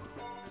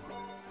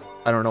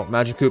 I don't know what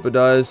Magic Koopa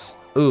does.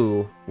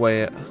 Ooh,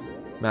 wait.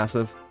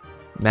 Massive.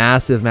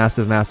 Massive,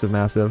 massive, massive,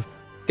 massive.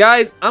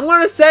 Guys, I'm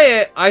gonna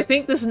say it. I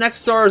think this next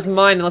star is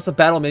mine unless a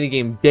battle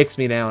minigame dicks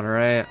me down,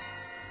 alright?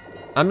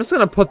 I'm just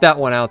gonna put that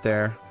one out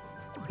there.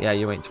 Yeah,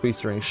 you ain't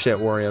twistering shit,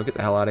 Wario. Get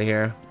the hell out of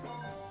here.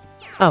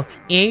 Oh,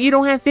 and you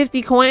don't have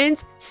 50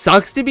 coins?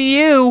 Sucks to be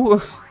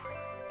you.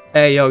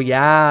 Hey, yo,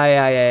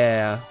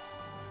 yeah.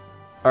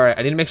 Alright,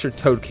 I need to make sure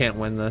Toad can't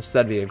win this.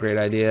 That'd be a great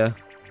idea.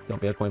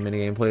 Don't be a coin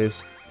minigame,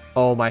 please.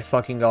 Oh my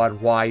fucking god,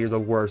 why? You're the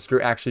worst.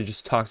 You're actually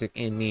just toxic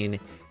and mean.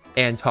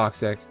 And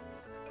toxic.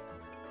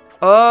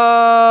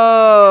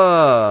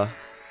 Oh!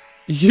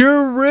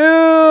 You're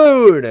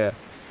rude!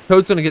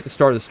 Toad's gonna get the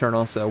star this turn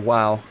also.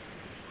 Wow.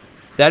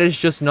 That is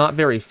just not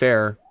very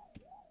fair.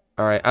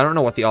 Alright, I don't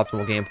know what the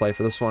optimal gameplay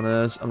for this one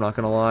is. I'm not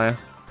gonna lie.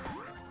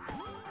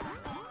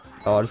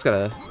 Oh, I just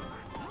gotta...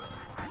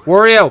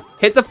 Wario!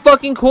 Hit the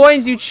fucking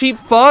coins, you cheap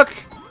fuck!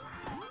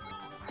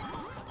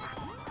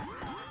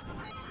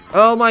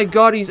 Oh my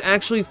god, he's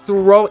actually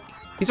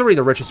He's already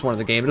the richest one in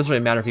the game. It doesn't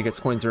really matter if he gets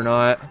coins or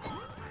not.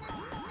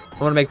 I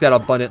want to make that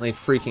abundantly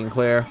freaking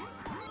clear.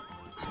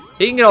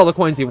 He can get all the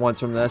coins he wants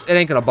from this. It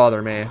ain't gonna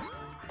bother me.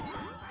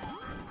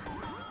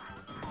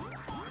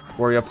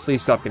 Wario,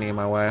 please stop getting in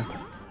my way.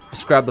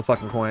 Just grab the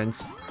fucking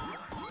coins.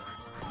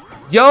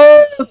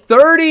 Yo,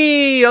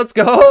 30! Let's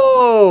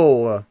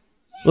go!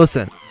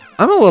 Listen,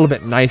 I'm a little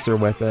bit nicer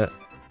with it.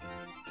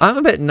 I'm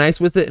a bit nice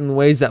with it in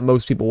ways that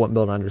most people wouldn't be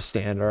able to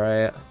understand,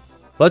 alright?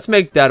 Let's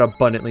make that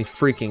abundantly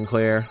freaking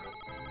clear.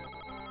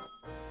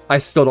 I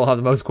still don't have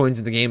the most coins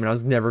in the game, and I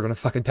was never gonna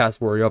fucking pass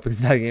Wario up because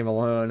of that game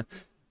alone.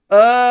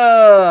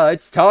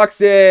 It's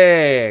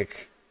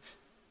toxic!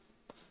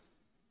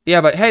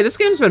 Yeah, but hey, this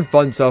game's been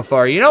fun so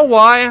far. You know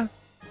why?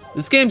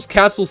 This game's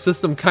capsule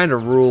system kind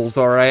of rules,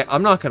 alright?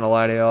 I'm not gonna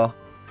lie to y'all.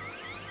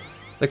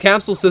 The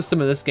capsule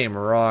system in this game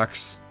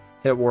rocks.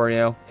 Hit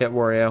Wario, hit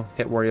Wario,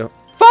 hit Wario.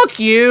 Fuck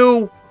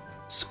you!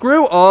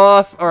 Screw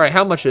off! Alright,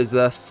 how much is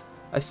this?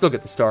 I still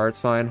get the star, it's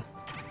fine.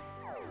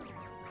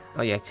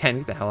 Oh yeah, 10,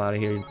 get the hell out of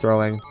here, you're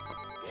throwing.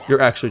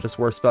 You're actually just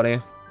worse, buddy.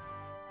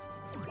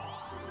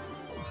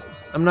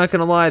 I'm not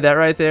gonna lie, that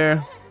right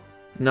there.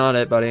 Not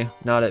it, buddy.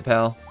 Not it,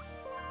 pal.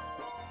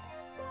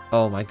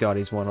 Oh my god,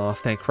 he's one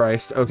off, thank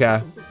Christ.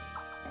 Okay.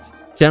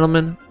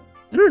 Gentlemen,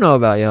 I don't know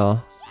about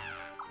y'all.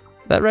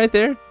 That right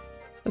there,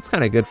 that's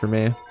kind of good for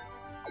me.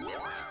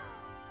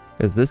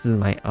 Because this is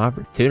my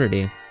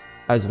opportunity,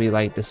 as we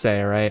like to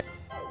say, right?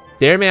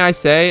 Dare may I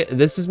say,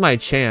 this is my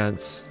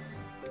chance.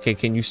 Okay,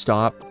 can you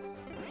stop?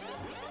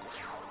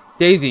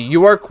 Daisy,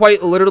 you are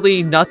quite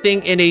literally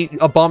nothing in a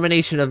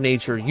abomination of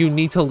nature. You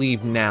need to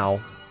leave now.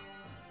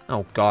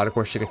 Oh god, of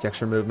course she gets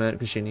extra movement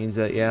because she needs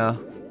it, yeah.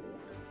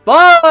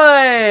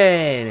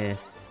 Fine!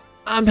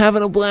 I'm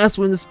having a blast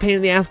when this pain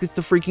in the ass gets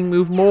to freaking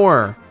move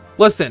more.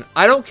 Listen,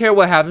 I don't care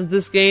what happens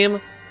this game.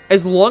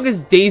 As long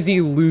as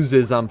Daisy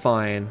loses, I'm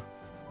fine.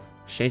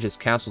 Exchanges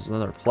capsules with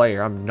another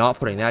player. I'm not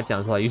putting that down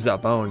until I use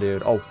that bone,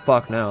 dude. Oh,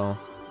 fuck no.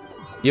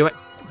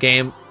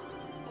 Game.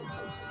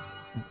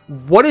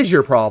 What is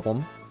your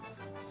problem?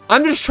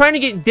 I'm just trying to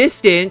get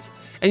distant,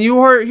 and you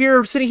are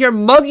here sitting here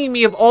mugging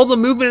me of all the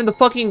movement in the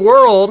fucking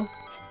world.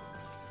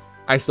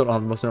 I still don't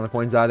have the most amount of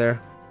coins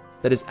either.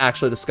 That is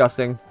actually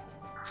disgusting.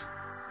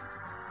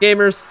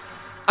 Gamers,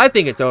 I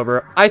think it's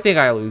over. I think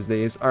I lose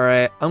these.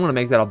 Alright, I'm gonna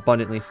make that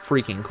abundantly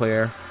freaking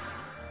clear.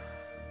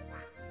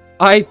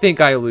 I think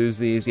I lose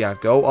these. Yeah,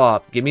 go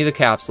up. Give me the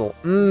capsule.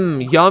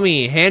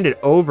 Yummy. Hand it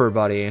over,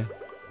 buddy.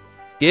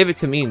 Give it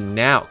to me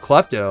now.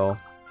 Klepto.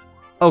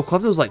 Oh,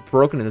 Klepto's like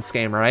broken in this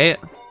game, right?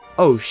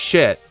 Oh,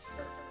 shit.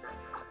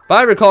 If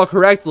I recall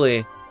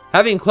correctly,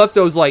 having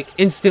Klepto's like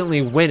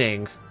instantly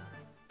winning.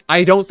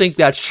 I don't think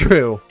that's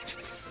true.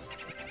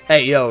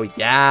 Hey, yo.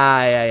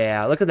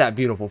 Yeah. Look at that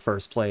beautiful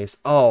first place.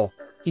 Oh,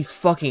 he's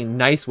fucking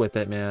nice with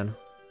it, man.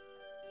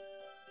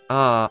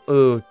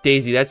 Ooh,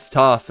 Daisy, that's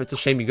tough. It's a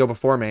shame you go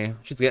before me.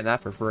 She's getting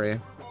that for free.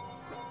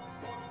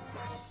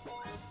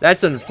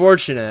 That's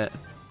unfortunate.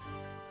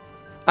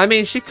 I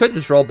mean, she could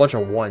just roll a bunch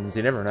of ones.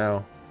 You never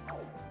know.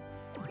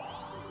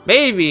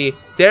 Maybe.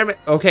 Damn it.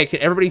 Okay, can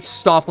everybody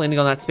stop landing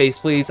on that space,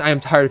 please? I am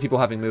tired of people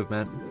having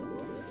movement.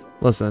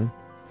 Listen.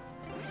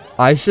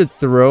 I should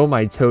throw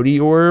my Toady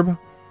Orb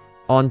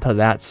onto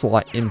that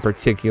slot in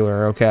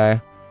particular,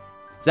 okay?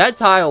 That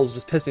tile's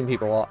just pissing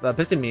people off.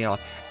 Pissing me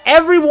off.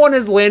 Everyone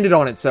has landed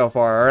on it so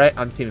far, alright?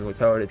 I'm teaming with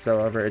Toad. It's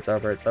over. It's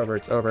over. It's over.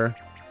 It's over.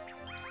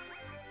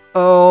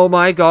 Oh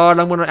my god,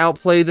 I'm gonna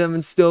outplay them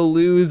and still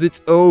lose.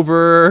 It's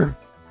over.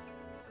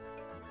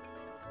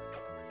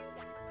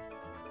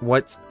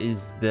 What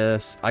is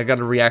this? I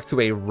gotta react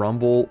to a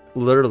rumble.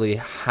 Literally,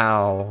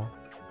 how?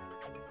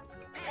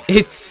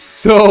 It's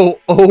so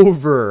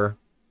over.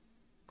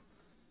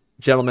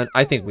 Gentlemen,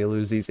 I think we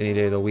lose these any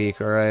day of the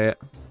week, alright?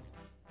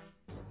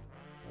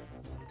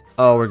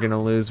 Oh, we're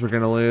gonna lose. We're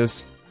gonna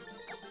lose.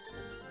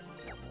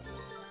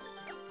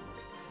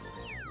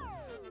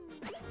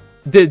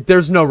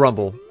 There's no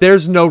rumble.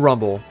 There's no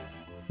rumble.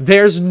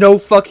 There's no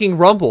fucking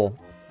rumble.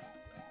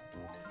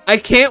 I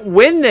can't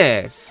win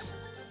this.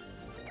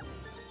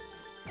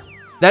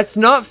 That's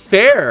not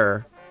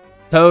fair.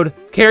 Toad,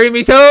 carry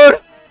me, Toad.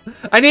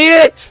 I need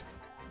it.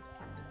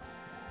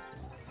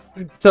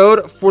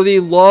 Toad, for the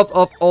love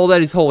of all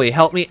that is holy,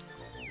 help me.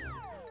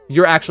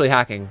 You're actually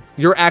hacking.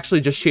 You're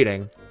actually just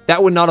cheating.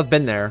 That would not have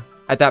been there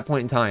at that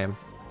point in time.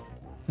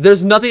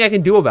 There's nothing I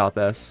can do about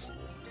this.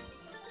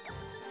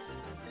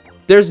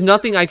 There's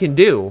nothing I can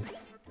do.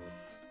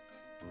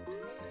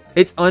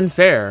 It's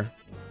unfair.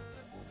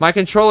 My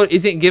controller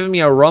isn't giving me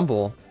a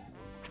rumble.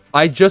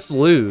 I just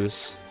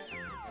lose.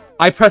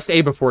 I pressed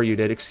A before you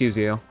did, excuse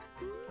you.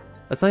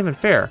 That's not even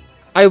fair.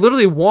 I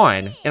literally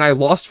won, and I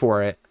lost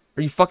for it.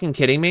 Are you fucking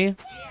kidding me?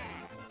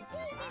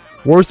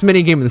 Worst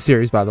minigame in the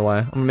series, by the way.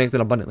 I'm gonna make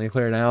that abundantly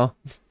clear now.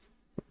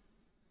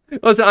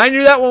 Listen, I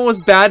knew that one was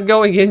bad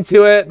going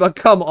into it, but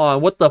come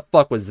on, what the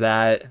fuck was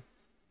that?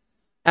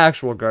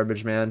 Actual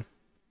garbage, man.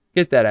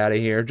 Get that out of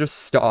here. Just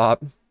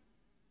stop.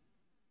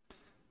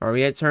 Are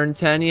we at turn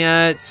 10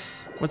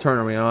 yet? What turn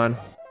are we on?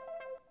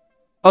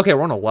 Okay,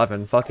 we're on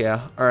 11. Fuck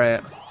yeah.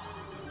 Alright.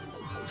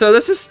 So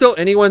this is still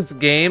anyone's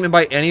game, and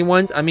by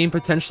anyone's, I mean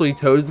potentially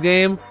Toad's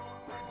game,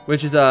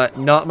 which is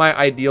not my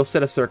ideal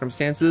set of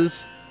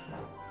circumstances.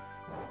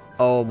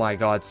 Oh my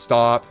god,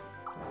 stop.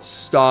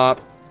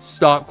 Stop.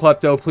 Stop,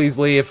 Klepto, please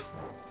leave.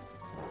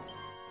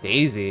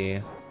 Daisy.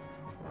 I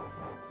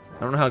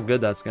don't know how good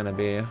that's gonna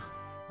be.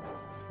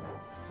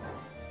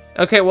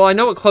 Okay, well, I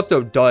know what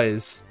Klepto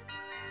does.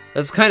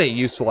 That's kind of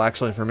useful,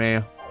 actually, for me.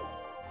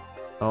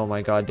 Oh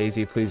my god,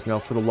 Daisy, please, no.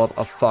 For the love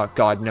of fuck,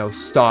 god, no.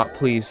 Stop,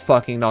 please.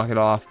 Fucking knock it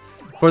off.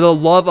 For the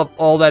love of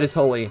all that is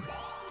holy.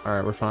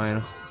 Alright, we're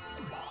fine.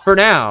 For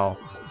now.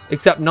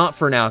 Except not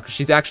for now, because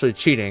she's actually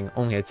cheating.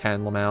 Only a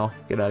 10, Lamau.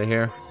 Get out of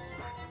here.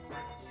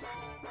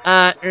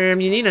 You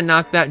need to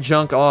knock that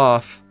junk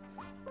off.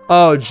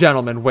 Oh,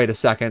 gentlemen, wait a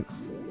second.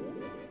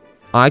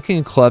 I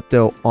can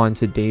Klepto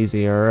onto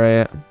Daisy,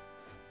 alright?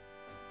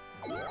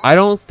 I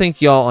don't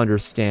think y'all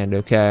understand,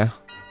 okay?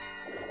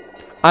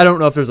 I don't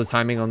know if there's a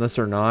timing on this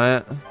or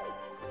not.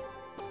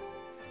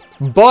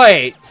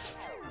 But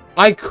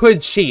I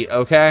could cheat,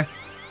 okay?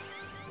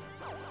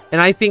 And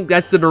I think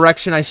that's the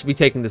direction I should be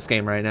taking this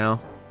game right now.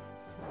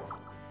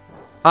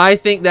 I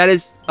think that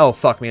is... Oh,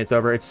 fuck me, it's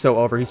over. It's so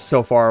over. He's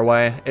so far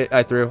away.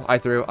 I threw.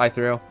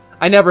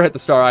 I never hit the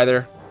star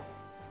either.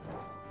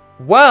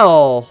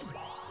 Well,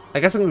 I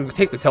guess I'm going to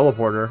take the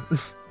teleporter.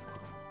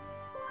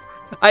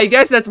 I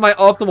guess that's my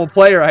optimal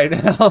play right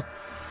now.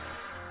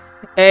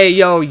 Hey,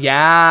 yo,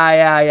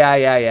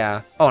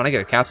 yeah. Oh, and I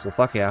get a capsule.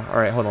 Fuck yeah. All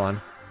right, hold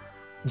on.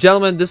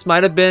 Gentlemen, this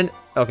might have been...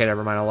 Okay,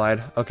 never mind, I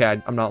lied. Okay,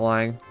 I'm not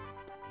lying.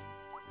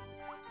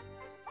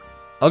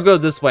 I'll go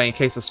this way in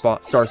case a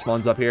star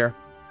spawns up here.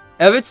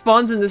 If it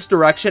spawns in this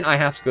direction, I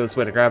have to go this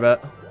way to grab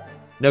it.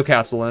 No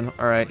capsule in.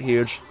 Alright,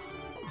 huge.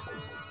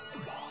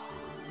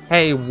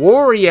 Hey,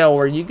 Wario,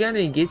 are you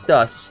gonna get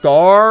the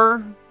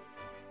star?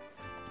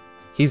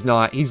 He's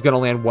not. He's gonna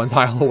land one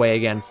tile away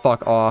again.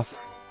 Fuck off.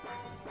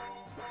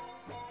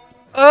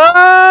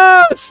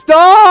 Oh!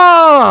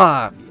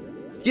 Stop!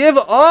 Give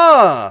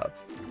up!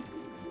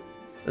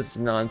 This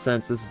is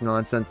nonsense. This is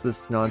nonsense.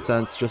 This is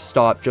nonsense. Just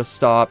stop. Just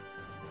stop.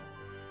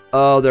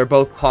 Oh, they're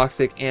both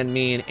toxic and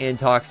mean and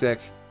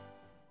toxic.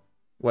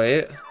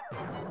 Wait.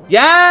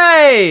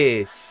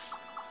 Yes!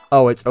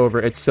 Oh, it's over.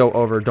 It's so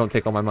over. Don't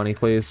take all my money,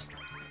 please.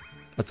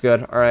 That's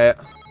good. Alright.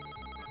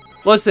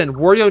 Listen,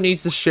 Wario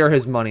needs to share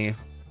his money.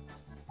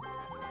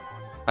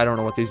 I don't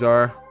know what these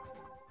are.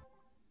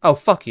 Oh,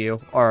 fuck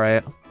you.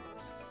 Alright.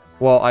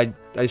 Well,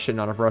 I should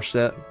not have rushed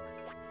it.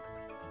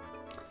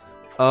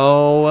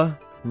 Oh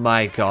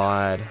my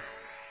god.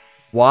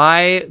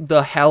 Why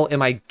the hell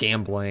am I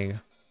gambling?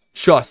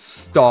 Just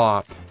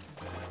stop.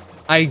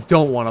 I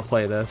don't want to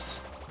play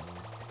this.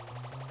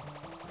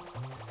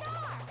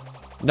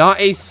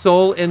 Not a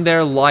soul in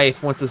their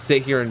life wants to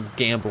sit here and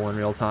gamble in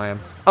real time.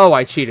 Oh,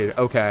 I cheated.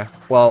 Okay.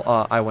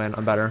 Well, I win.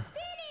 I'm better.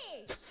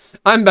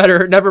 I'm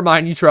better. Never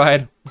mind. You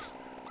tried.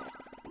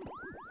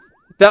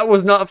 That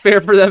was not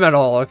fair for them at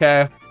all,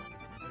 okay?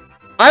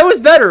 I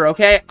was better,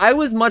 okay? I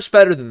was much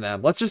better than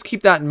them. Let's just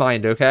keep that in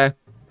mind, okay?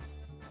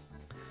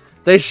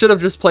 They should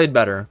have just played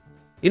better.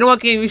 You know what,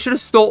 game? You should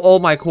have stole all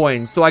my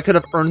coins so I could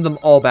have earned them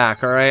all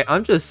back, alright?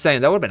 I'm just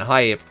saying, that would have been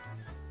hype.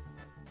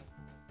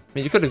 I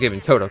mean, you could have given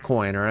Toad a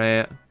coin,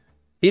 alright?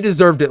 He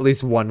deserved at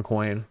least one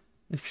coin.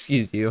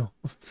 Excuse you.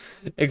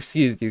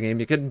 Excuse you, game.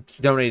 You could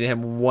donate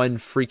him one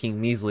freaking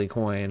measly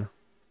coin.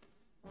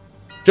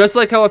 Just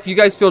like how if you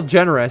guys feel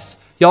generous,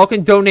 y'all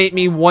can donate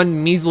me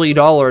one measly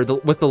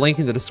 $1 with the link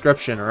in the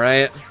description,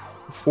 alright?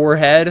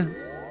 Forehead.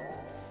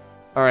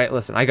 Alright,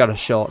 listen, I gotta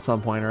chill at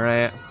some point,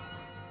 alright?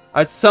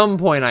 At some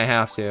point, I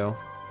have to.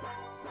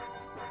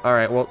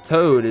 Alright, well,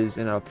 Toad is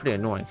in a pretty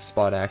annoying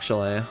spot,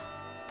 actually.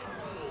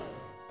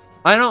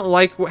 I don't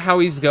like how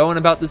he's going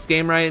about this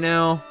game right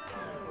now.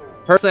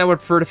 Personally, I would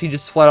prefer if he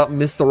just flat out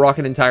missed the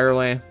rocket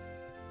entirely.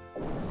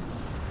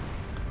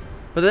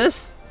 But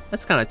this,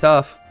 that's kind of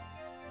tough.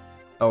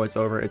 Oh, it's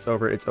over, it's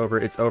over, it's over,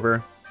 it's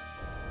over.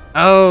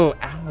 Oh,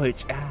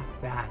 ouch.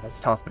 Ah, that's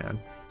tough, man.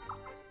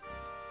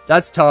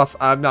 That's tough.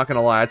 I'm not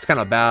gonna lie, it's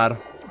kind of bad.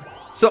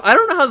 So, I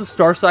don't know how the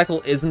star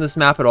cycle is in this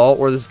map at all,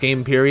 or this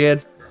game,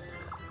 period.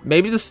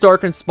 Maybe the star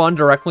can spawn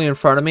directly in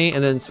front of me,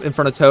 and then in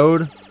front of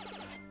Toad.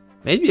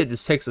 Maybe it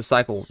just takes the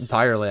cycle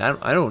entirely.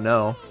 I don't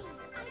know.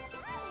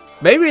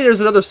 Maybe there's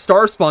another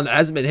star spawn that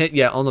hasn't been hit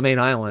yet on the main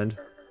island.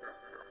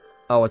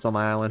 Oh, it's on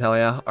my island. Hell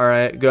yeah.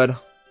 Alright, good.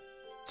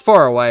 It's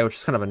far away, which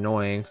is kind of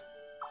annoying.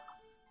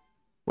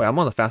 Wait, I'm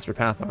on the faster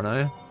path, aren't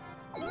I?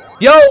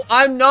 Yo,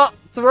 I'm not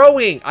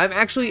throwing. I'm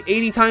actually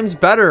 80 times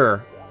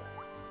better.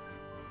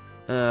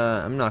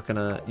 I'm not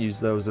gonna use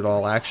those at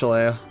all,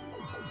 actually.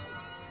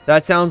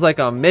 That sounds like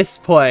a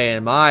misplay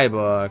in my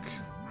book.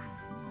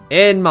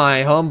 In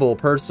my humble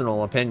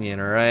personal opinion,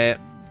 alright?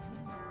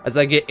 As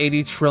I get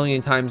 80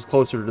 trillion times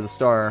closer to the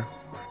star.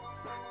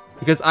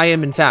 Because I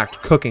am, in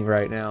fact, cooking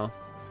right now.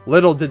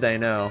 Little did they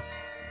know.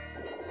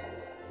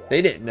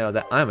 They didn't know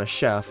that I'm a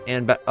chef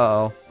and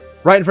uh-oh.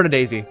 Right in front of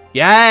Daisy.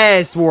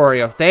 Yes,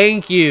 Wario.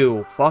 Thank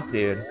you. Fuck,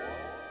 dude.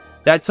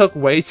 That took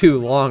way too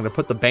long to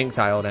put the bank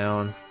tile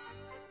down.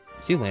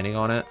 Is he landing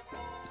on it?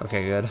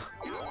 Okay, good.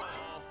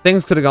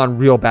 Things could have gone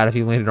real bad if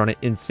he landed on it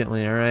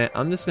instantly, alright?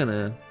 I'm just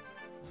gonna...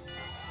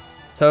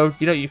 Toad,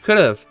 you know, you could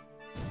have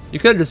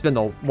just been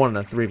the 1 in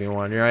a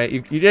 3v1, right?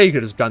 You could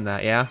have just done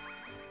that, yeah?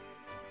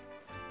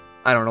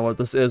 I don't know what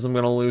this is. I'm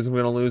gonna lose, I'm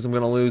gonna lose, I'm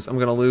gonna lose, I'm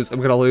gonna lose,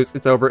 I'm gonna lose.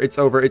 It's over, it's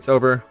over, it's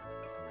over.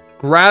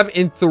 Grab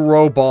and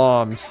throw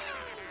bombs.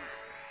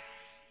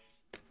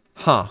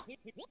 Huh.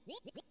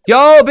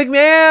 Yo, big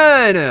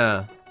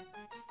man!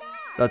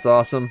 That's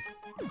awesome.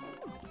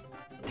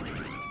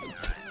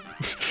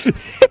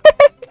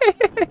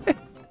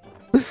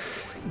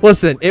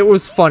 Listen, it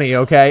was funny,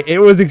 okay? It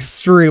was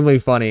extremely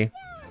funny.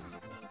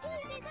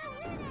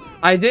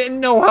 I didn't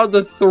know how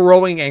the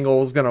throwing angle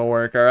was gonna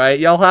work, alright?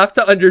 Y'all have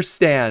to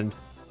understand.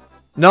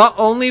 Not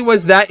only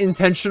was that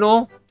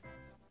intentional,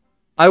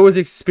 I was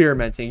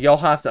experimenting. Y'all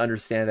have to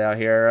understand out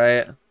here,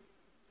 right?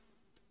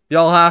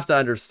 Y'all have to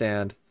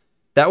understand.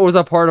 That was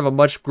a part of a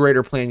much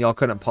greater plan y'all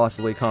couldn't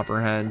possibly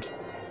comprehend.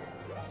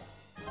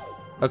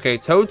 Okay,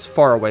 Toad's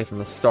far away from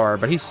the star,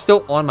 but he's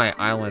still on my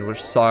island,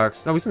 which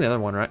sucks. No, he's on the other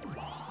one, right?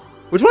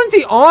 Which one's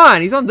he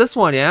on? He's on this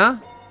one, yeah?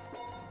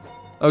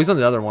 Oh, he's on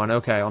the other one.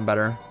 Okay, I'm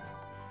better.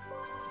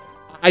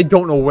 I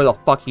don't know where the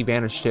fuck he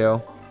vanished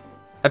to.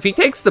 If he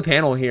takes the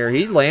panel here,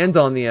 he lands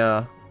on the,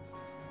 I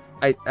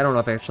don't know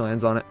if he actually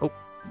lands on it. Oh.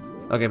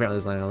 Okay, apparently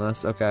he's landing on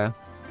this. Okay.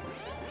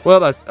 Well,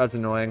 that's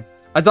annoying.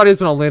 I thought he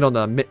was going to land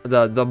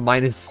on the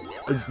minus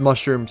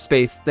mushroom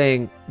space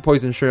thing.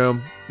 Poison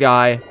shroom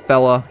guy,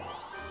 fella.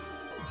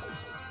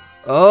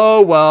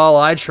 Oh, well,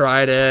 I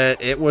tried it.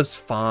 It was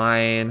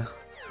fine.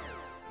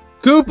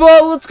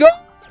 Koopa, let's go!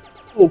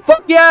 Oh,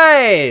 fuck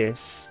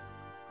yes!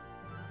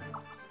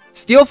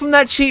 Steal from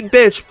that cheap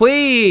bitch,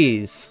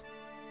 please!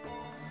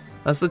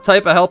 That's the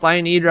type of help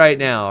I need right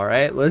now,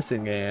 alright?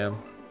 Listen, game.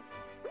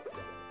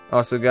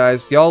 Also,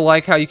 guys, y'all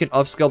like how you can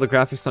upscale the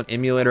graphics on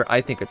emulator?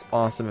 I think it's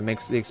awesome. It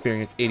makes the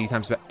experience 80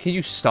 times better. Can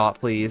you stop,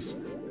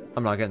 please?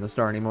 I'm not getting the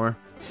star anymore.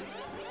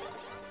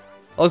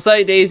 Looks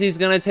like Daisy's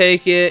gonna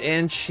take it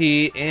and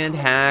cheat and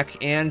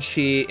hack and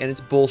cheat, and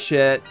it's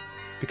bullshit.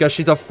 Because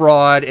she's a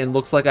fraud and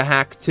looks like a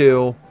hack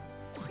too.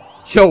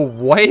 Yo,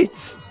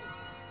 what?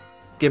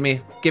 Gimme,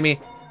 gimme.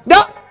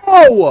 No!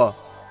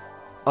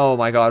 Oh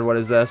my god, what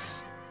is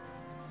this?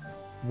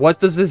 What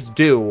does this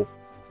do?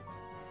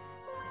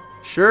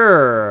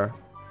 Sure.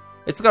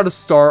 It's got a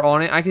star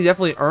on it. I can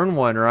definitely earn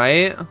one,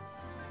 right?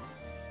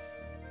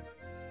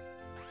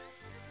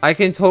 I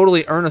can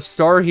totally earn a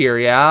star here,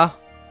 yeah?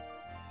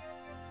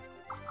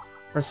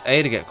 Press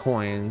A to get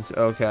coins.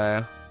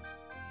 Okay.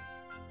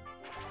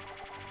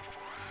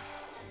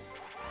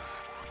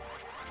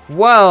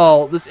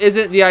 Well, this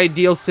isn't the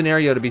ideal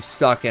scenario to be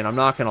stuck in, I'm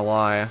not gonna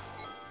lie.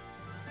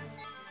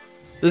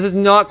 This is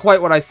not quite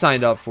what I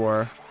signed up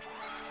for.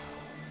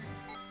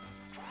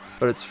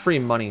 But it's free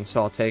money,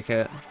 so I'll take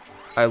it.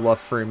 I love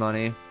free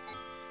money.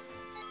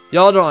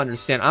 Y'all don't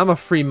understand, I'm a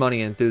free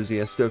money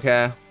enthusiast,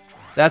 okay?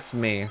 That's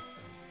me.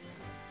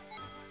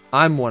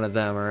 I'm one of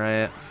them,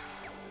 alright?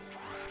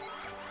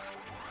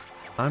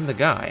 I'm the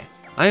guy.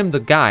 I am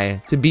the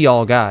guy to be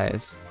all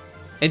guys.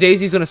 And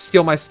Daisy's gonna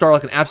steal my star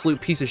like an absolute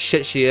piece of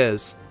shit she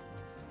is.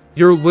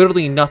 You're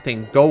literally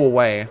nothing. Go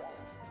away.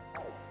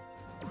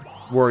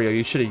 Wario,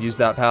 you should have used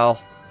that,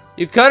 pal.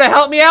 You could have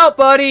helped me out,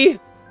 buddy!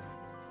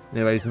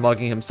 Anybody's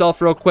mugging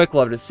himself real quick.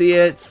 Love to see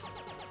it.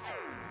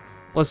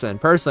 Listen,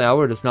 personally, I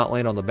would just not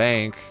land on the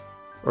bank.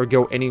 Or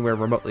go anywhere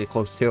remotely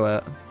close to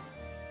it.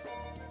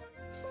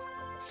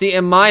 See,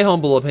 in my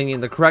humble opinion,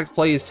 the correct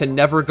play is to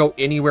never go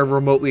anywhere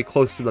remotely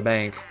close to the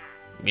bank.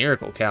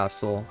 Miracle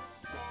Capsule.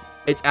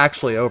 It's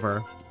actually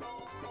over.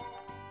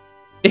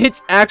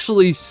 It's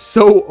actually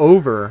so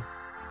over.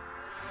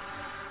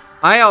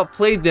 I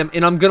outplayed them,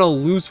 and I'm gonna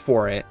lose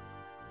for it.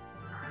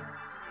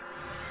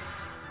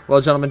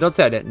 Well, gentlemen, don't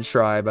say I didn't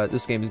try, but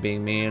this game is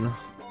being mean.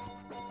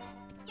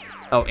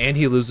 Oh, and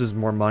he loses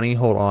more money?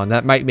 Hold on,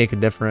 that might make a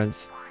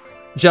difference.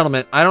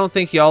 Gentlemen, I don't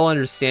think y'all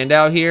understand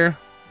out here,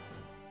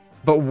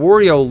 but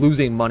Wario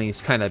losing money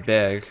is kind of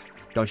big.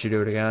 Don't you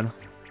do it again.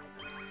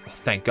 Oh,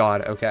 thank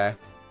God, okay.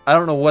 I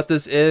don't know what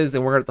this is,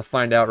 and we're going to have to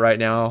find out right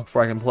now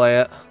before I can play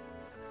it.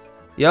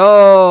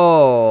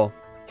 Yo!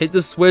 Hit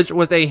the switch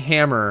with a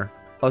hammer.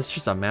 Oh, it's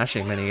just a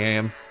mashing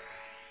minigame.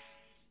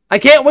 I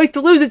can't wait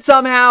to lose it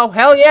somehow!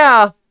 Hell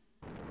yeah!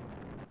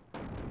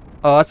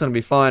 Oh, that's going to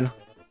be fun.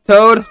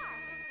 Toad!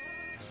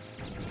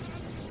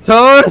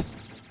 Toad!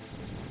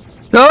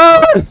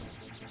 Toad!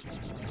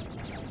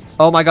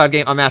 Oh my god,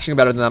 game. I'm mashing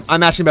better than them.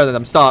 I'm mashing better than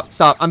them. Stop.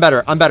 Stop. I'm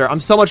better. I'm better.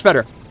 I'm so much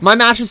better. My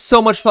mash is so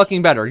much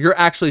fucking better. You're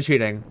actually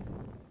cheating.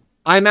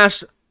 I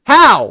mashed...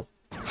 How?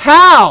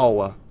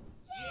 How?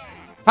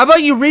 How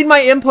about you read my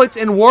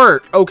inputs and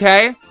work,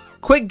 okay?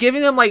 Quit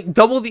giving them, like,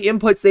 double the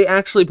inputs they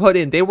actually put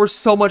in. They were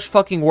so much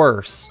fucking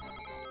worse.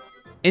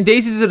 And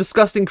Daisy's a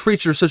disgusting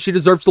creature, so she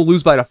deserves to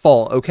lose by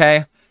default,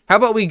 okay? How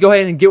about we go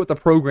ahead and get with the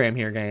program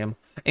here, game?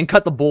 And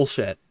cut the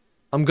bullshit.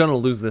 I'm gonna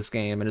lose this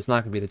game, and it's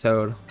not gonna be the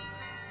Toad.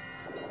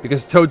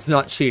 Because Toad's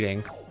not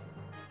cheating.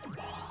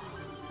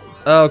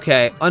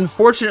 Okay,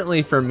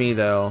 unfortunately for me,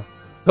 though,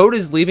 Toad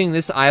is leaving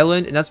this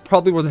island, and that's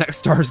probably where the next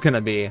star is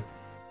gonna be.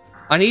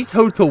 I need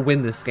Toad to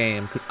win this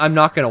game, because I'm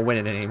not gonna win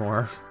it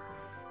anymore.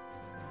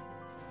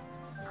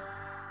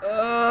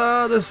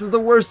 This is the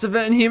worst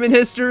event in human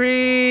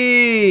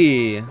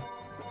history! And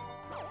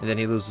then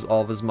he loses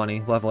all of his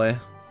money. Lovely.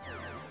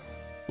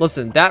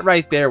 Listen, that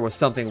right there was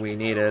something we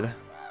needed.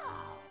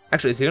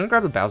 Actually, is he gonna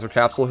grab the Bowser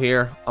capsule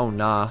here? Oh,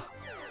 nah.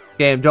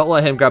 Game, don't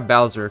let him grab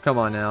Bowser. Come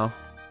on now.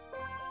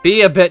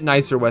 Be a bit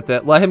nicer with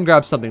it. Let him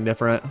grab something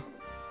different.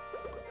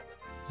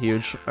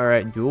 Huge.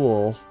 Alright,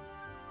 duel.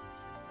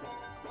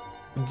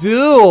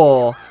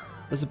 Duel!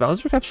 Does the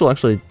Bowser capsule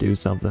actually do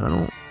something?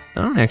 I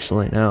don't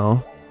actually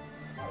know.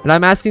 And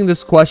I'm asking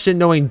this question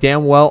knowing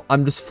damn well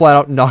I'm just flat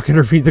out not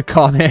gonna read the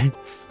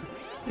comments.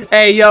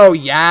 Hey, yo,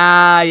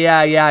 yeah.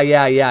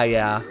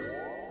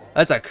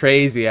 That's a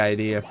crazy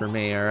idea for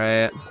me,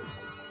 alright?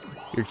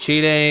 You're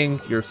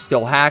cheating, you're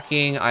still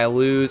hacking, I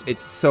lose,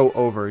 it's so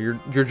over.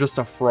 You're just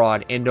a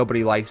fraud, and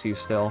nobody likes you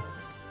still.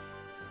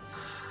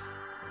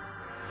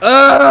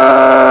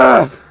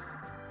 I'm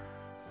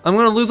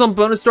gonna lose on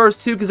bonus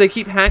stars too, because I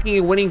keep hacking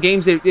and winning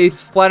games.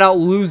 It's flat out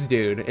lose,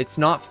 dude. It's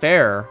not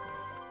fair.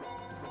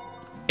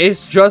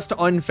 It's just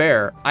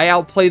unfair. I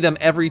outplay them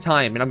every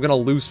time, and I'm gonna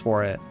lose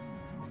for it.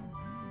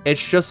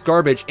 It's just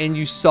garbage, and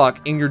you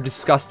suck, and you're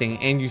disgusting,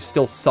 and you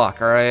still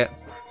suck, alright?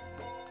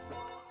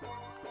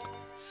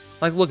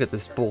 Like, look at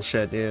this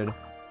bullshit, dude.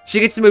 She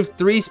gets to move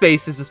 3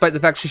 spaces, despite the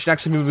fact she should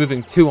actually be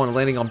moving 2 on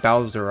landing on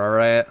Bowser,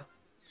 alright?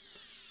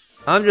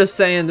 I'm just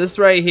saying, this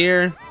right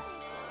here...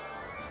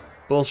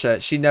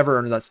 Bullshit. She never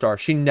earned that star.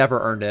 She never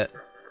earned it.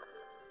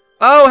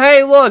 Oh,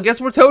 hey, look!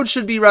 Guess where Toad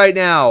should be right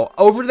now?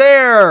 Over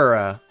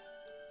there!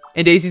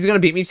 And Daisy's gonna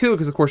beat me too,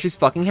 because of course she's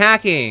fucking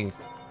hacking.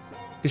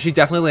 Because she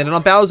definitely landed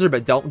on Bowser,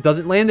 but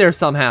doesn't land there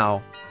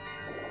somehow.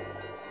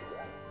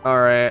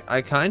 Alright,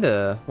 I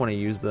kinda want to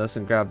use this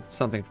and grab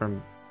something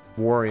from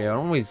Wario. I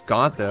don't know what he's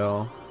got,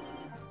 though.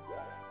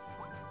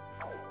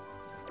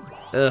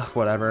 Ugh,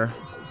 whatever.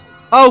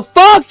 Oh,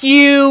 fuck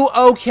you!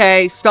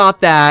 Okay, stop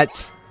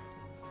that.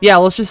 Yeah,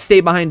 let's just stay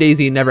behind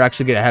Daisy and never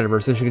actually get ahead of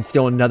her so she can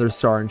steal another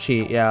star and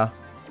cheat, yeah.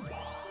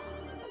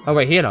 Oh,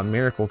 wait, he had a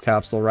miracle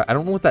capsule, right? I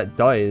don't know what that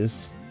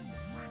does.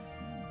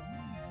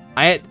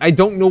 I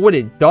don't know what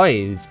it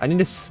does. I need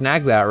to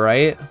snag that,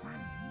 right?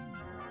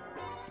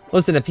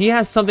 Listen, if he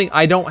has something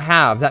I don't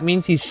have, that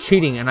means he's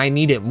cheating and I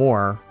need it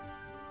more.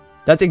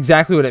 That's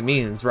exactly what it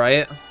means,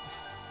 right?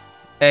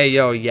 Hey,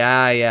 yo,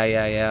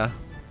 yeah.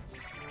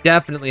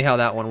 Definitely how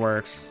that one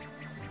works.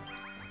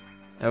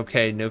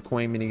 Okay, no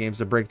coin minigames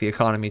to break the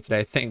economy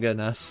today, thank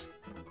goodness.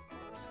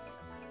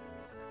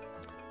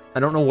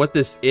 I don't know what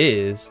this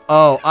is.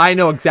 Oh, I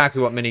know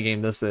exactly what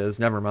minigame this is,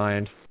 never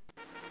mind.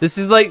 This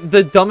is like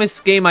the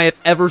dumbest game I have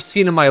ever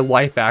seen in my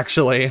life,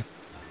 actually.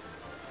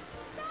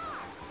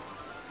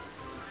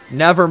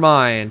 Never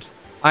mind.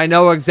 I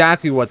know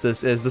exactly what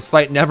this is,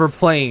 despite never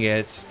playing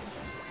it.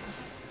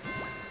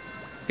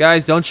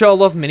 Guys, don't y'all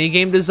love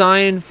minigame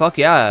design? Fuck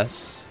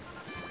yes.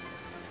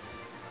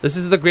 This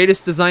is the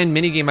greatest design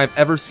minigame I've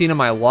ever seen in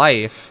my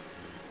life.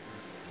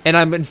 And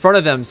I'm in front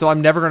of them, so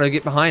I'm never going to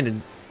get behind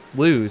and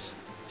lose.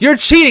 You're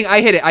cheating! I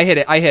hit it. I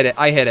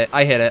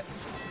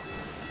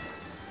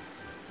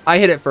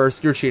hit it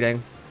first. You're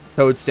cheating.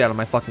 Toad, stay out of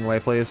my fucking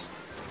way, please.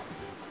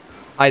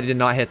 I did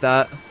not hit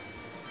that.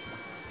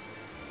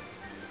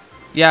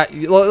 Yeah,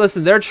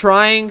 listen, they're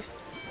trying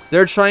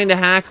to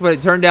hack, but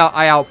it turned out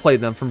I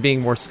outplayed them from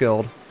being more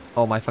skilled.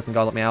 Oh my fucking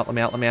god, let me out.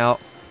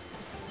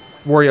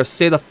 Wario,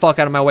 stay the fuck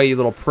out of my way, you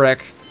little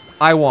prick.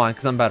 I won,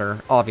 because I'm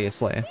better,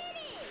 obviously.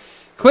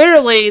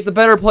 Clearly, the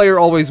better player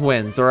always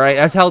wins, alright?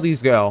 That's how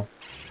these go.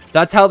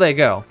 That's how they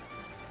go.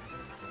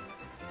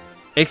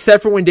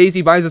 Except for when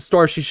Daisy buys a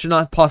star she should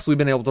not possibly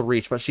been able to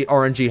reach, but she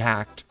RNG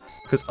hacked.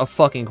 Because of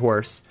fucking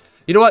course.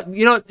 You know what,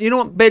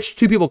 bitch?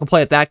 2 people can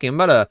play at that game.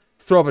 I'm about to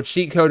throw up a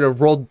cheat code and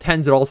roll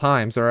 10s at all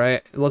times,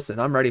 alright?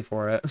 Listen, I'm ready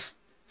for it.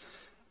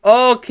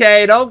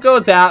 Okay, don't go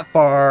that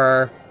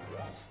far.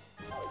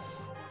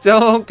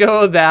 Don't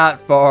go that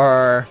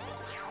far.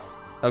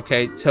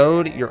 Okay,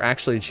 Toad, you're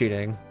actually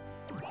cheating.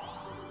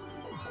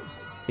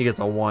 He gets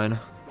a 1.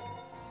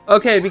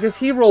 Okay, because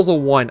he rolls a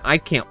 1, I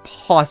can't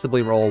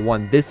possibly roll a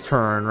 1 this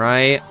turn,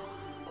 right?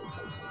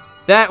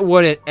 That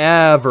wouldn't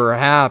ever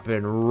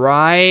happen,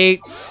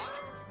 right?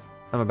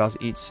 I'm about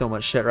to eat so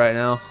much shit right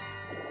now.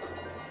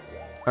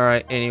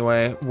 Alright,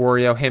 anyway,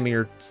 Wario, hand me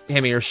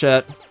your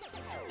shit.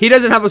 He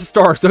doesn't have a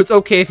star, so it's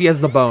okay if he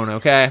has the bone,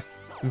 okay?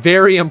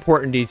 Very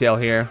important detail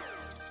here.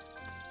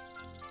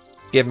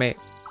 Give me.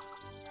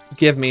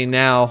 Give me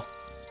now.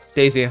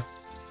 Daisy.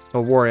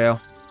 Oh, Wario.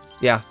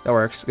 Yeah, that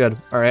works. Good.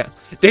 Alright.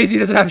 Daisy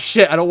doesn't have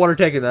shit. I don't want her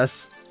taking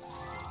this.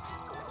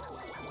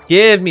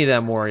 Give me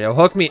them, Wario.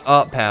 Hook me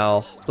up,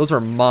 pal. Those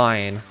are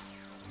mine.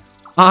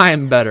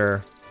 I'm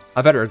better.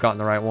 I better have gotten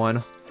the right one.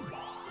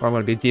 Or I'm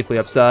going to be deeply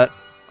upset.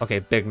 Okay,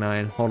 big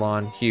 9. Hold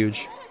on.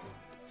 Huge.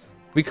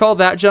 We call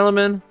that,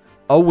 gentlemen,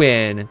 a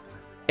win.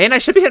 And I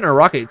should be hitting a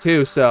rocket,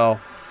 too, so...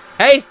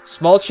 Hey,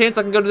 small chance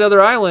I can go to the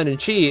other island and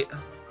cheat.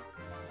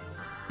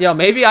 Yeah,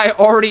 maybe I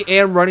already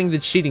am running the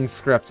cheating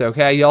script,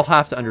 okay? Y'all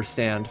have to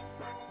understand.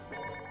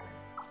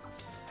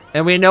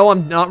 And we know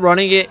I'm not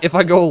running it if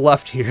I go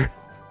left here.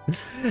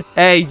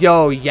 Hey,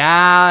 yo,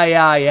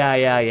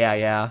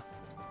 yeah.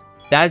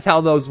 That's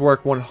how those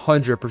work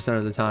 100%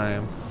 of the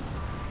time.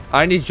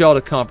 I need y'all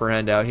to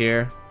comprehend out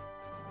here.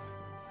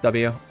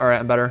 W. Alright,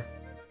 I'm better.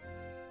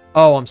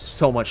 Oh, I'm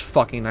so much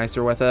fucking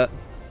nicer with it.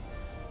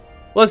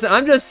 Listen,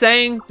 I'm just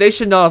saying they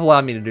should not have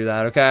allowed me to do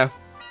that, okay?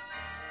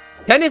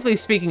 Technically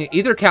speaking,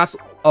 either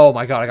capsule... Oh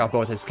my god, I got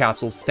both his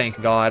capsules. Thank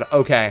god.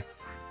 Okay.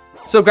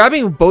 So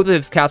grabbing both of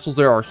his capsules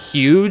there are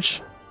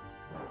huge.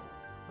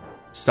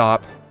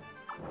 Stop.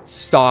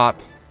 Stop.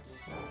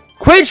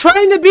 Quit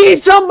trying to be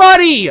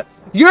somebody!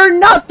 You're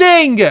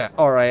nothing!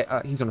 Alright,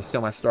 he's gonna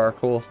steal my star.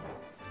 Cool.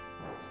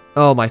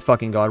 Oh my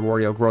fucking god,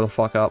 Wario. Grow the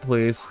fuck up,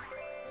 please.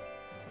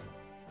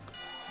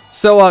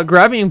 So,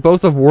 grabbing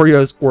both of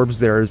Wario's orbs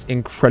there is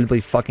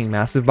incredibly fucking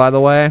massive, by the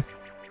way.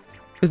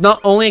 Because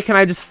not only can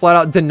I just flat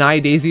out deny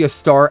Daisy a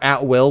star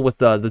at will with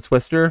the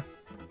Twister,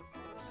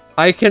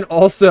 I can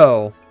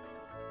also...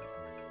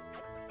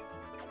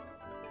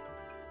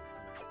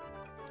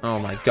 Oh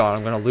my god,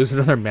 I'm gonna lose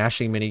another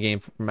mashing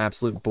minigame from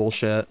absolute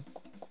bullshit.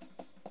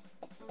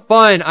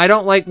 Fun, I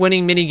don't like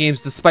winning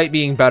minigames despite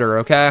being better,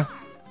 okay?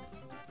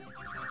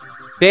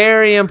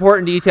 Very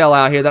important detail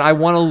out here that I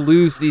want to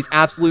lose these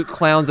absolute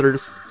clowns that are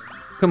just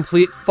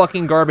complete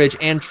fucking garbage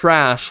and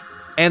trash,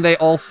 and they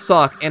all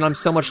suck, and I'm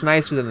so much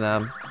nicer than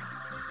them.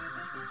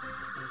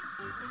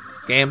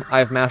 Game,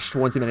 I've mashed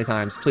one too many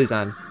times. Please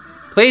end.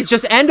 Please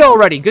just end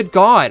already. Good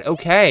god.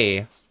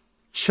 Okay.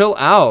 Chill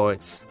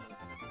out.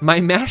 My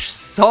mash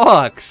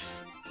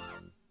sucks.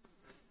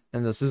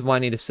 And this is why I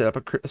need to set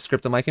up a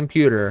script on my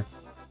computer.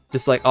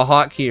 Just like a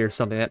hotkey or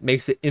something that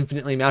makes it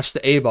infinitely mash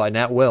the A button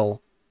at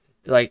will.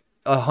 Like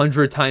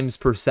 100 times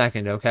per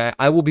second, okay?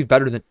 I will be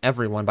better than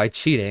everyone by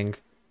cheating.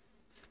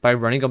 By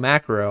running a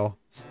macro.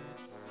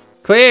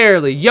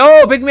 Clearly.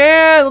 Yo, big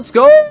man! Let's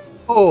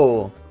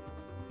go!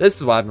 This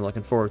is what I've been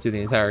looking forward to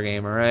the entire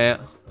game, alright?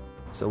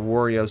 So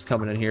Wario's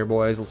coming in here,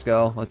 boys. Let's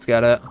go. Let's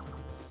get it.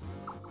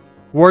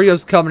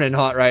 Wario's coming in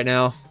hot right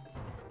now.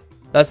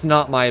 That's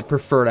not my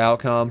preferred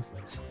outcome.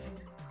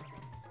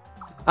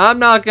 I'm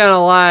not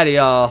gonna lie to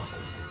y'all.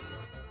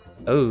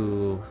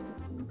 Oh.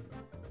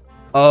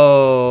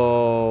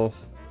 Oh.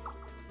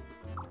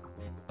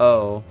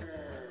 Oh.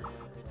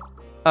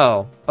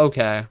 Oh,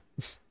 okay.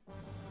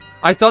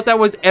 I thought that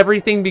was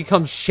everything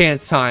becomes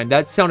chance time.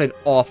 That sounded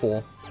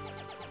awful.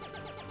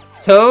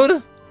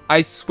 Toad?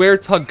 I swear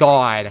to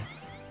God.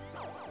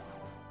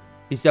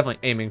 He's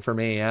definitely aiming for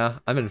me, yeah?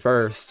 I'm in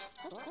first.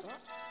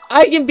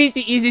 I can beat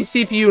the easy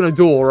CPU in a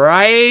duel,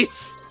 right?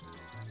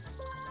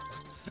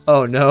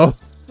 Oh, no.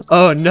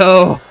 Oh,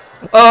 no.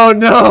 Oh,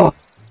 no.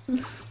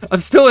 I'm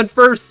still in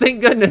first,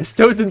 thank goodness.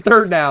 Toad's in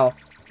third now.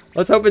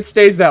 Let's hope it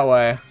stays that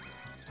way.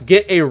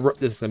 Get a...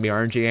 This is gonna be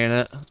RNG, ain't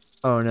it?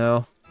 Oh,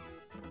 no.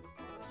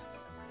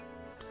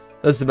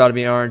 This is about to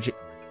be RNG.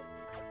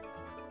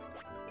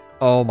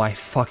 Oh, my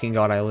fucking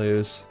god, I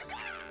lose.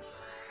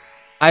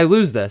 I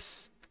lose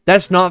this.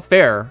 That's not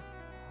fair.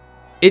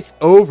 It's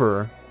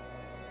over.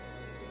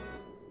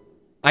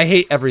 I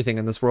hate everything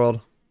in this world.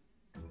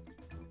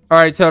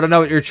 Alright, Toad, I know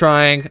what you're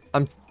trying.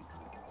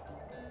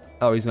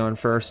 Oh, he's going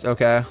first.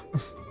 Okay.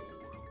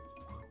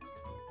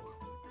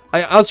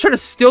 I was trying to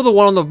steal the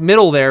one on the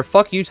middle there.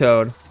 Fuck you,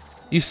 Toad.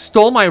 You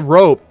stole my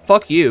rope.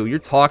 Fuck you. You're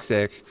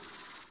toxic.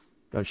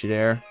 Don't you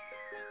dare.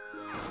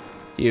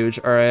 Huge.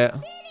 Alright.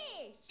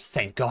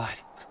 Thank God.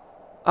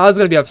 I was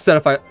gonna be upset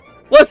if I...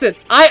 Listen,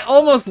 I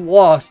almost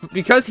lost, but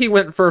because he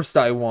went first,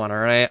 I won,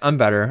 alright? I'm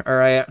better,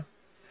 alright?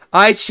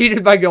 I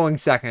cheated by going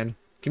second.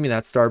 Give me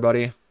that star,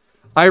 buddy.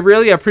 I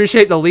really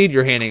appreciate the lead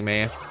you're handing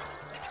me.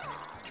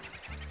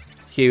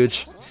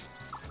 Huge.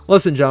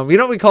 Listen, John, you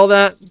know what we call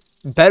that?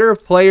 Better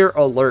player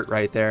alert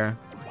right there.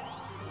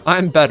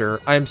 I'm better.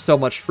 I'm so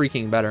much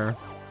freaking better.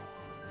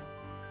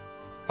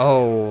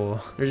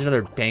 Oh, there's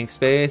another bank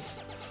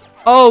space.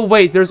 Oh,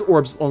 wait, there's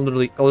orbs on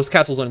literally... Oh, there's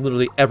capsules on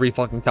literally every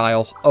fucking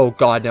tile. Oh,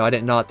 God, no, I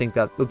did not think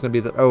that was going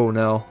to be the... Oh,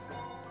 no.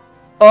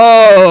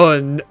 Oh,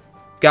 no.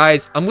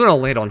 Guys, I'm going to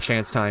land on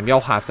chance time. Y'all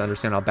have to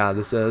understand how bad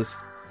this is.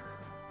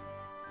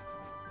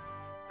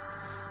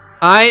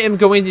 I am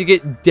going to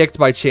get dicked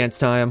by chance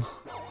time.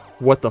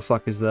 What the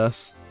fuck is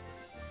this?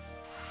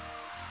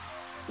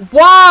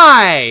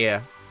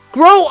 Why?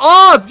 Grow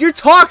up! You're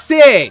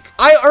toxic!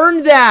 I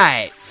earned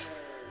that!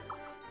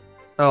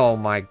 Oh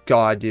my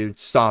god, dude.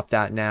 Stop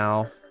that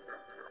now.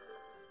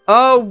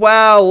 Oh,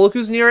 wow. Look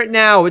who's near it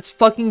now. It's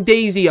fucking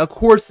Daisy. Of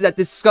course that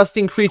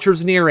disgusting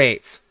creature's near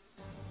it.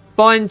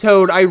 Fun,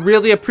 Toad. I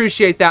really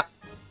appreciate that.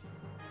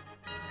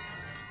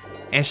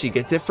 And she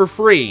gets it for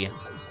free.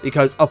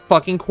 Because of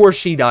fucking course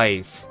she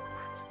dies.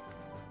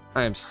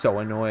 I am so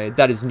annoyed.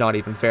 That is not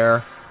even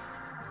fair.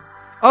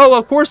 Oh,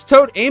 of course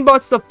Toad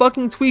aimbots the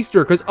fucking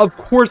Twister. Because of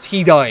course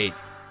he died.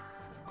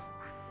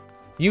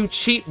 You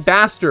cheap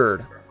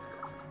bastard.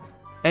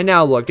 And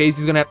now look,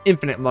 Daisy's gonna have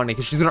infinite money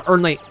because she's gonna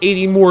earn like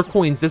 80 more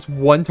coins this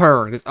one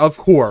turn. Because of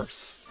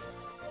course.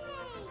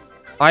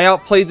 I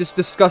outplayed this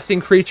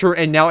disgusting creature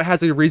and now it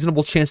has a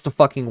reasonable chance to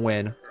fucking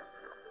win.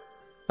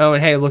 Oh,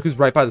 and hey, look who's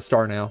right by the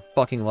star now.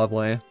 Fucking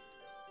lovely.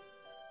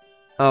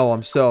 Oh,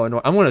 I'm so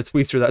annoyed. I'm gonna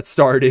Twister that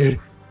star, dude.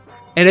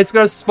 And it's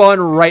gonna spawn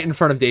right in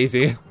front of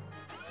Daisy.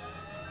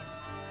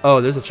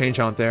 Oh, there's a Chain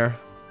Chomp there.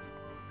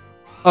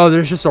 Oh,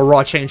 there's just a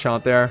raw Chain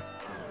Chomp there.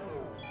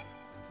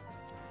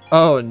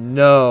 Oh,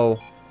 no.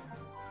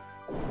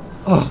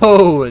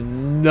 Oh,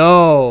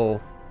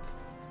 no.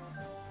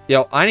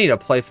 Yo, I need to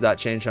play for that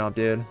Chain Chomp,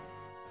 dude.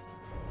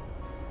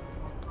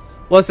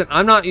 Listen,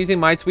 I'm not using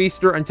my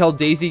Twister until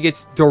Daisy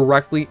gets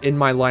directly in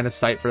my line of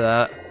sight for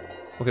that.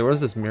 Okay, what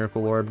does this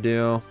Miracle Orb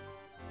do?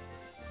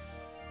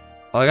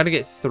 Oh, I gotta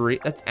get 3.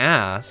 That's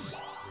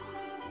ass.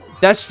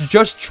 That's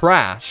just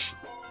trash.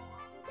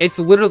 It's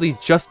literally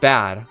just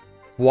bad.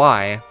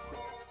 Why?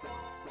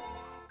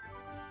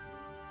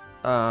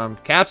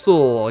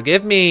 Capsule,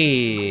 give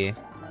me.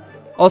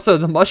 Also,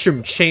 the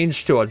mushroom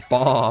changed to a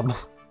bomb.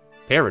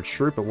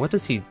 Paratrooper, what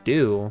does he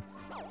do?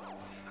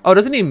 Oh,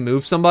 doesn't he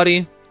move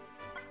somebody?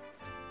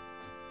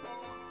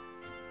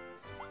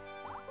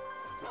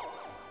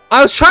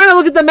 I was trying to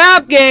look at the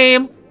map,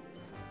 game!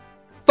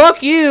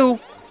 Fuck you!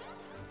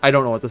 I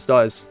don't know what this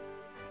does.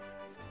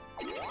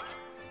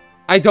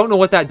 I don't know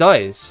what that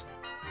does.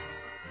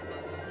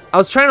 I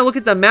was trying to look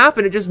at the map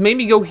and it just made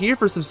me go here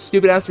for some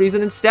stupid ass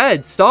reason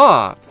instead.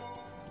 Stop.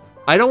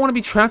 I don't want to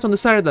be trapped on the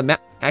side of the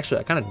map.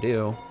 Actually, I kind of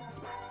do.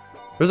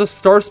 There's a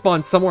star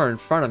spawn somewhere in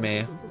front of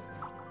me.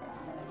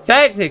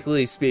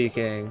 Technically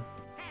speaking.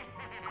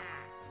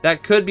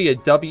 That could be a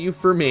W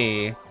for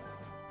me.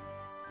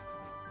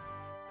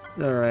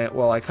 Alright,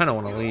 well, I kind of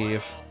want to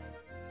leave.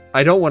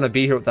 I don't want to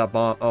be here with that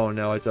bomb. Oh,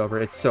 no, it's over.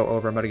 It's so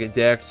over. I'm about to get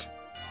dicked.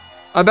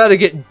 I'm about to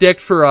get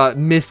dicked for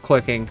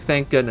misclicking.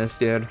 Thank goodness,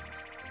 dude.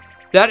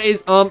 That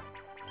is,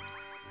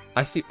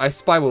 I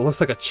spy what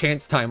looks like a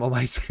chance time on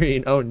my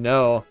screen. Oh,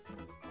 no.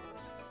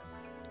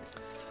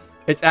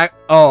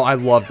 Oh, I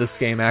love this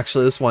game,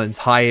 actually. This one's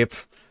hype.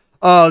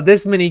 Oh,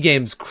 this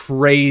minigame's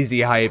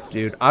crazy hype,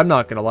 dude. I'm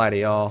not gonna lie to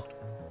y'all.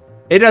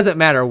 It doesn't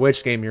matter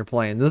which game you're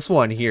playing. This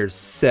one here's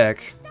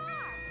sick.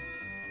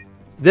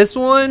 This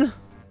one...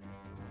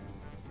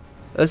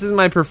 This is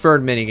my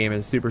preferred minigame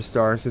in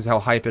Superstar. This is how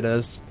hype it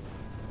is.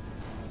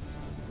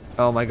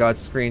 Oh my god,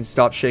 screen,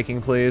 stop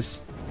shaking,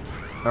 please.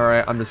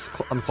 Alright, I'm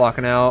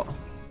clocking out.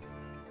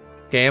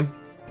 Game?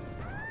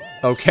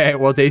 Okay,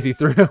 well, Daisy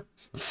threw.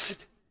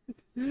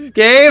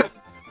 Game?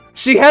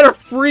 She had a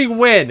free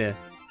win.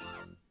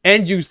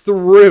 And you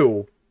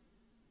threw.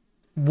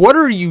 What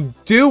are you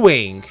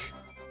doing?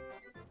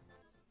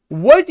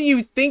 What do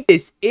you think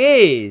this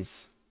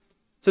is?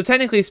 So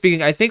technically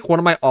speaking, I think one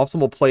of my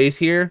optimal plays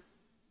here...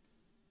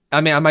 I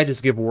mean, I might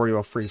just give Wario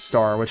a free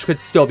star, which could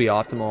still be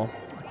optimal.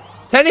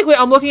 Technically,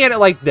 I'm looking at it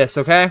like this,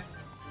 okay?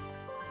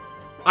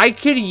 I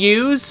could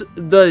use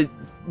the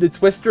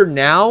Twister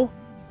now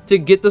to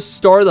get the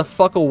star the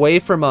fuck away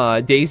from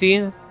Daisy.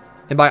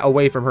 And by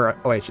away from her...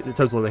 Oh, wait, it's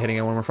totally hitting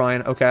it when we're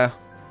flying. Okay.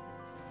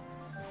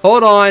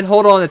 Hold on,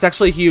 hold on. It's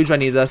actually huge. I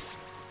need this.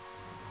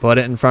 Put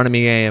it in front of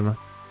me, game.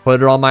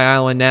 Put it on my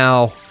island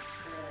now.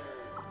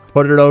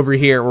 Put it over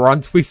here where I'm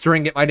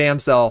Twistering it my damn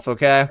self,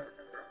 okay?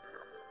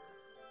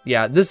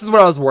 Yeah, this is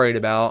what I was worried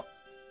about.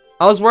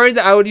 I was worried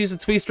that I would use a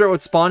Twister, it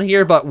would spawn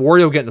here, but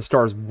Wario getting the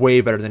star is way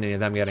better than any of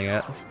them getting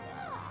it.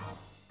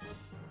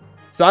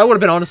 So I would have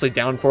been honestly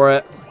down for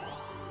it.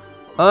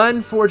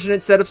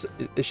 Unfortunate set of...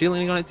 Is she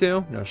landing on it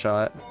too? No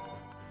shot.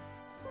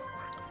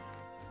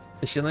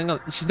 Is she landing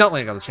on... She's not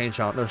landing on the Chain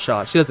Chomp. No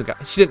shot. She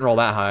didn't roll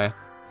that high.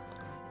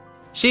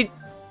 She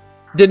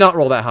did not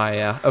roll that high,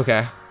 yeah.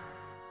 Okay.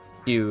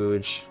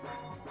 Huge.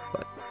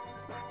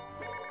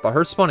 But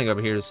her spawning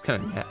over here is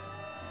kind of...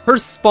 Her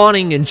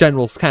spawning in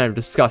general is kind of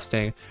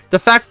disgusting. The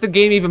fact that the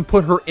game even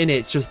put her in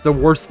it is just the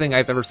worst thing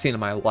I've ever seen in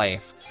my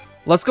life.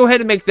 Let's go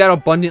ahead and make that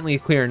abundantly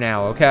clear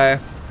now, okay?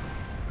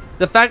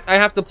 The fact I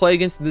have to play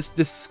against this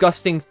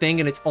disgusting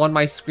thing and it's on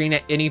my screen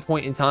at any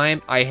point in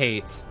time, I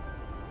hate.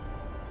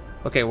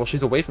 Okay, well,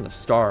 she's away from the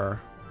star.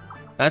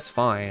 That's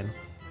fine.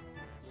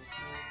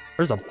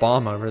 There's a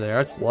bomb over there.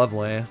 That's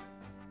lovely.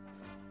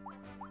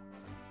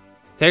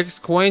 Takes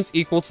coins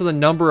equal to the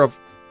number of...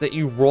 that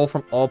you roll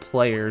from all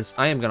players.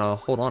 I am gonna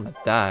hold on to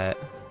that.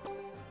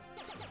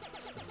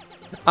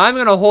 I'm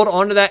gonna hold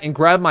on to that and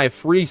grab my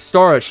free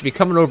star. It should be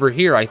coming over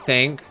here, I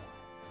think.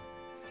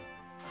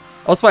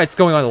 That's why it's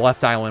going on the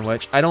left island,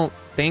 which I don't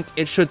think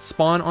it should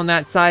spawn on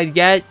that side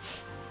yet.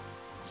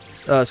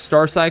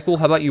 Star Cycle,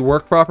 how about you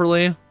work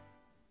properly?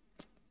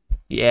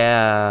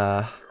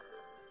 Yeah.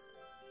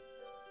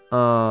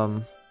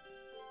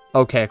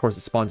 Okay, of course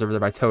it spawns over there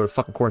by Toad.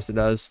 Fucking course it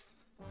does.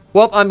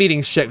 Well, I'm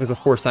eating shit because of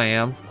course I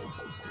am.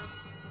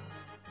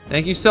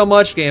 Thank you so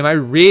much, game. I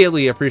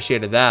really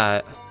appreciated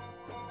that.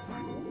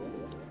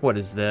 What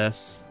is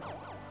this?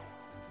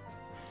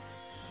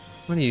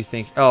 What do you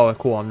think? Oh,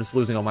 cool. I'm just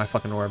losing all my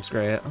fucking orbs.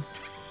 Great.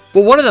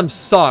 Well, one of them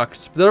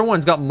sucked. But the other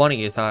one's got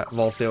money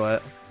involved to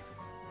it.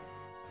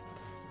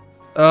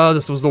 Oh,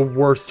 this was the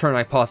worst turn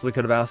I possibly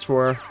could have asked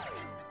for.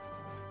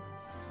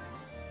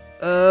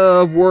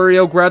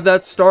 Wario, grab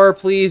that star,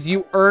 please.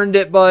 You earned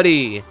it,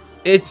 buddy.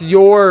 It's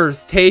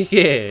yours. Take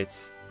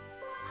it.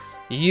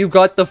 You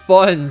got the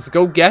funds.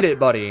 Go get it,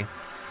 buddy.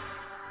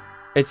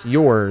 It's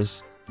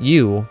yours.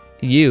 You.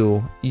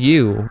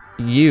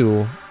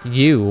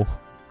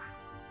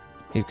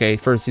 Okay,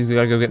 first he's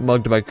gotta go get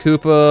mugged by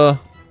Koopa.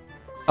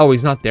 Oh,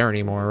 he's not there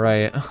anymore,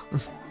 right?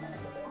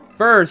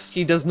 First,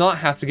 he does not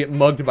have to get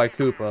mugged by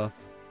Koopa.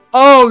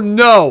 Oh,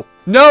 no!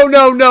 No,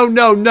 no, no,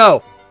 no,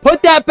 no!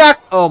 Put that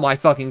back! Oh my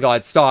fucking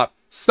god, stop.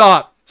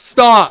 Stop.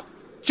 Stop!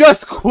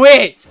 Just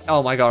quit!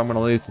 Oh my god, I'm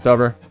gonna lose. It's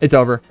over. It's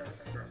over.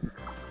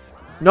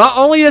 Not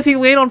only does he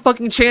land on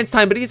fucking chance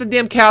time, but he gets a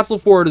damn capsule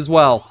for it as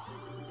well.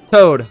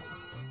 Toad.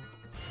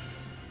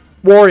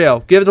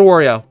 Wario. Give it to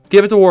Wario.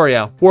 Give it to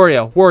Wario.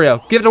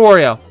 Wario. Give it to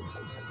Wario.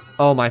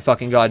 Oh my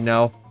fucking god,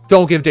 no.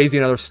 Don't give Daisy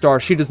another star.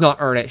 She does not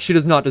earn it. She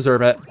does not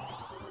deserve it.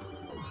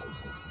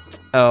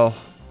 Oh.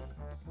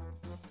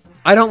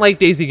 I don't like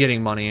Daisy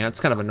getting money. That's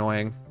kind of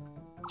annoying.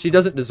 She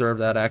doesn't deserve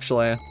that,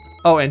 actually.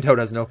 Oh, and Toad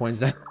has no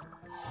coins now.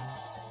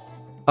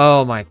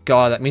 Oh my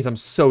god, that means I'm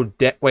so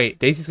dead. Wait,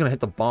 Daisy's gonna hit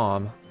the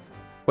bomb.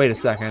 Wait a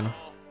second.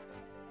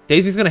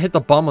 Daisy's gonna hit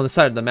the bomb on the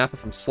side of the map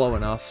if I'm slow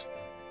enough.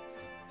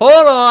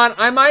 Hold on,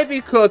 I might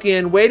be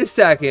cooking. Wait a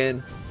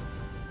second.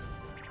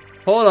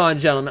 Hold on,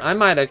 gentlemen. I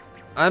might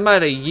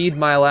have yeed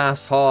my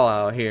last haw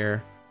out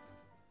here.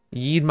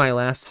 Yeed my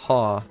last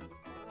haw.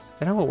 Is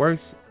that how it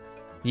works?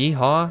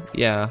 Yee-haw?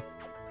 Yeah.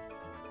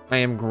 I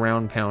am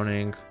ground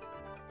pounding.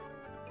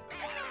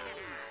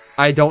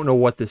 I don't know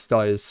what this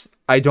does.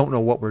 I don't know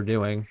what we're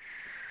doing.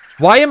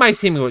 Why am I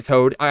teaming with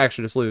Toad? I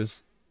actually just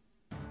lose.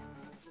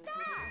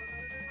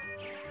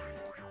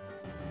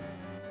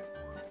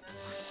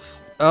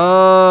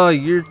 Oh,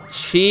 you're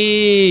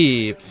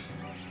cheap.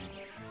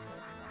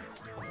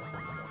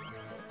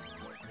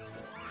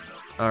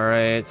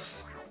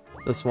 Alright.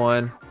 This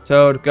one.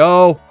 Toad,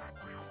 go!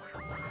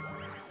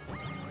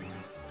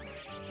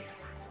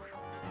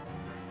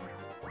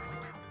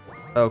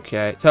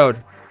 Okay,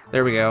 Toad.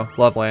 There we go.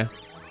 Lovely.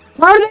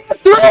 How are they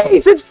at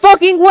 3? Since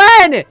fucking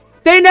when?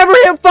 They never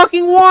hit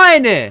fucking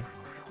 1! I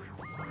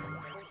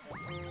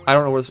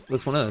don't know what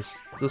this one is.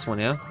 It's this one,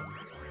 yeah?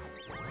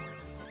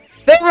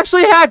 They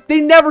actually had.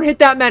 They never hit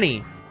that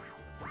many.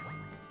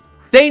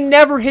 They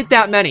never hit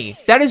that many.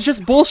 That is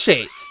just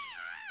bullshit.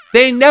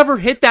 They never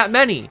hit that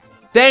many.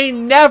 They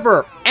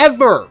never,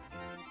 ever.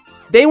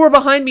 They were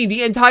behind me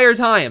the entire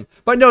time.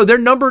 But no, their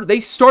number, they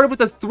started with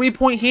a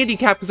 3-point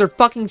handicap because they're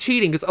fucking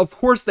cheating. Because of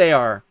course they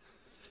are.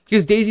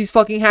 Because Daisy's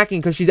fucking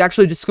hacking because she's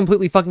actually just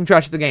completely fucking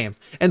trash at the game.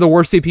 And the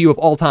worst CPU of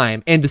all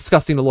time. And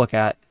disgusting to look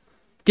at.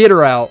 Get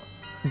her out.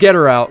 Get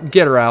her out.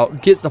 Get her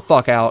out. Get the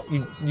fuck out.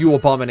 You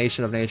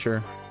abomination of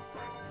nature.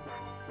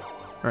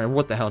 Alright,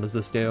 what the hell does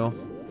this do?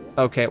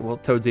 Okay, well,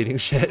 Toad's eating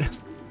shit.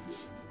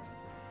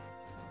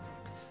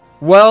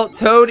 Well,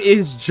 Toad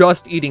is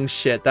just eating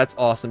shit. That's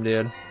awesome,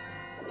 dude.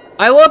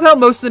 I love how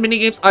most of the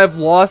minigames I've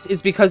lost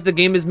is because the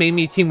game has made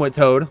me team with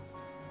Toad.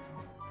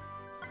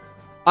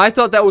 I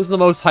thought that was the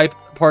most hype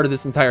part of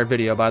this entire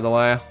video, by the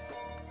way.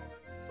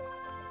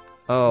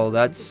 Oh,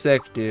 that's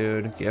sick,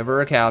 dude. Give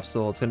her a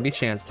capsule. It's gonna be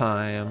chance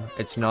time.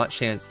 It's not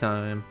chance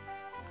time.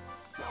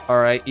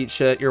 Alright, eat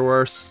shit. You're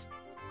worse.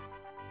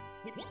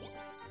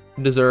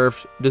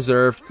 Deserved.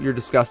 Deserved. You're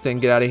disgusting.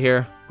 Get out of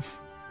here.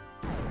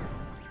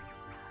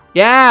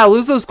 Yeah,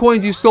 lose those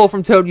coins you stole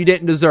from Toad you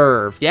didn't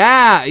deserve.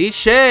 Yeah, eat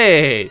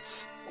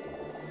shit.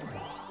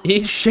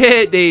 Eat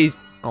shit, Daisy.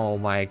 Oh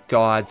my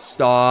god,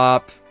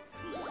 stop.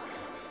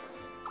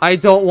 I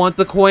don't want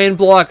the coin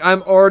block.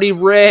 I'm already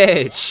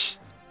rich.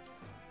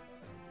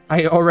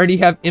 I already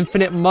have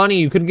infinite money.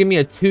 You couldn't give me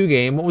a 2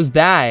 game. What was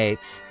that?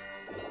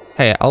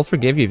 Hey, I'll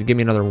forgive you if you give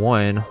me another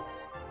 1.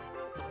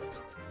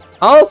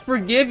 I'll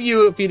forgive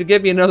you if you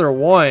give me another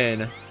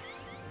 1.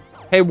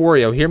 Hey,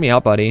 Wario, hear me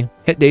out, buddy.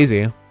 Hit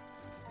Daisy.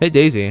 Hit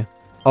Daisy.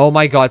 Oh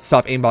my god,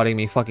 stop aimbotting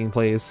me, fucking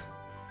please.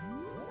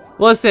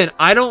 Listen,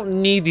 I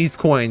don't need these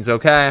coins,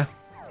 okay?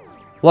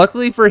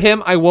 Luckily for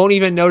him, I won't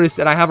even notice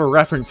that I have a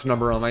reference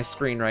number on my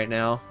screen right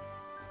now.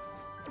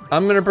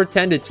 I'm gonna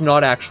pretend it's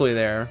not actually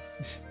there.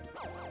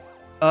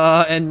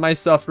 End my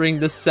suffering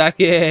the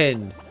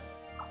second.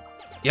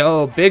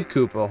 Yo, Big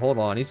Koopa, hold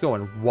on. He's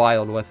going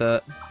wild with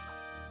it.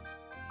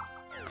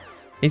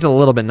 He's a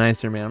little bit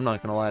nicer, man. I'm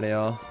not gonna lie to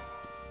y'all.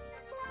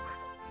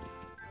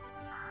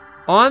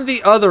 On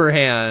the other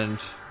hand,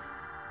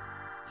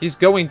 he's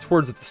going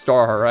towards the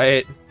star,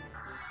 right?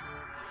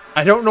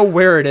 I don't know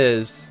where it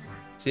is.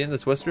 Is he in the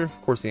Twister?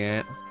 Of course he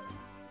ain't.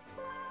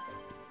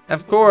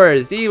 Of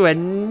course, he would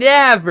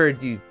never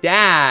do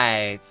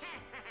that.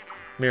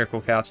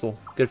 Miracle Capsule.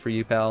 Good for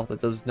you, pal. That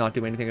does not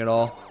do anything at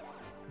all.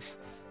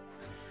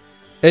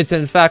 It's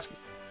in fact...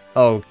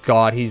 Oh,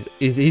 God. He's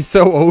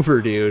so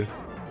over, dude.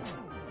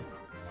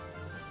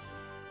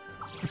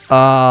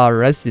 Ah,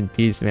 rest in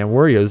peace, man.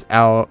 Wario's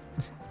out.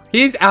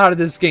 He's out of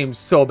this game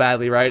so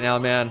badly right now,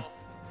 man.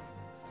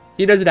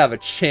 He doesn't have a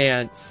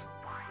chance.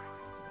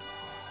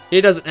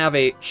 He doesn't have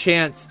a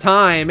chance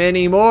time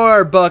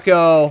anymore,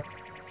 bucko.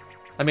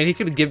 I mean, he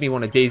could give me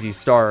one of Daisy's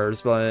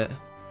stars, but...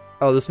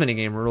 Oh, this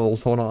minigame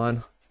rules. Hold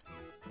on.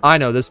 I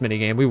know this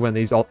minigame. We win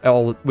these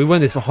we win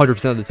this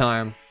 100% of the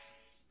time.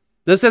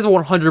 This has a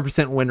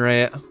 100% win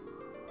rate.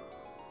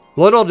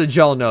 Little did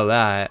y'all know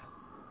that.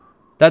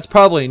 That's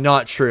probably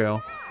not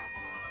true.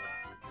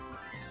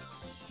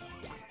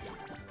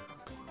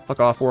 Fuck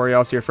off,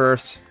 Wario's here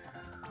first.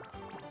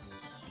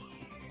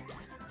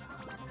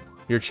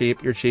 You're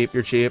cheap, you're cheap,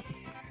 you're cheap.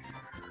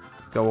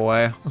 Go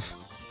away.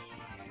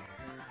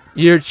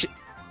 You're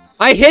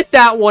I hit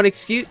that one,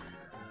 excuse...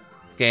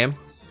 Game.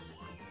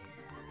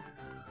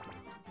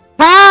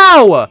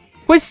 How?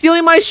 Quit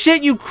stealing my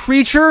shit, you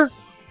creature!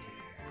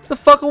 Get the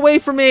fuck away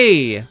from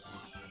me!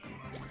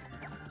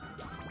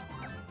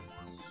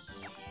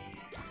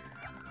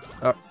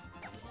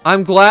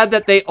 I'm glad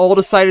that they all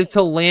decided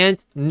to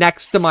land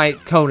next to my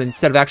cone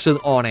instead of actually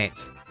on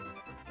it.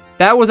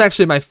 That was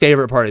actually my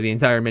favorite part of the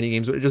entire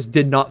minigames, but it just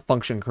did not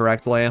function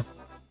correctly.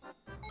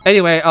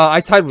 Anyway,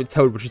 I tied with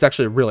Toad, which is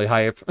actually really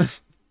hype.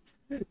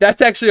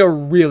 That's actually a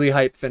really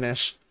hype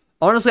finish.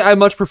 Honestly, I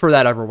much prefer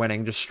that over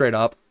winning, just straight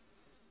up.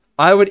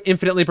 I would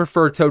infinitely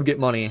prefer Toad get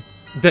money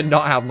than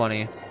not have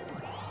money.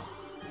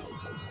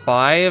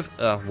 5?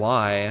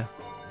 Why?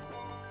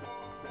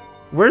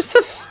 Where's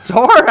the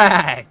star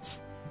at?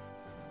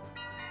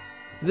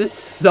 This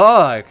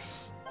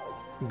sucks.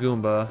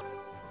 Goomba.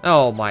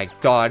 Oh my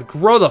god,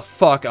 grow the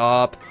fuck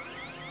up.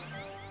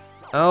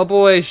 Oh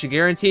boy, she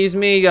guarantees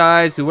me,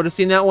 guys. Who would have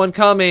seen that one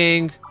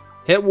coming?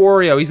 Hit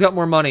Wario, he's got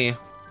more money.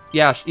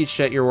 Yeah, eat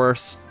shit, you're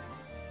worse.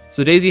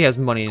 So Daisy has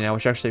money now,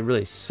 which actually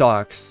really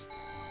sucks.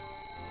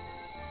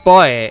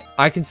 But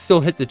I can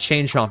still hit the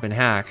Chain Chomp and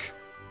hack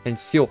and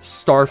steal a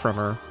star from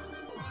her.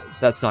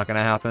 That's not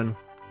gonna happen.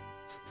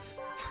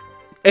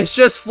 It's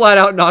just flat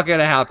out not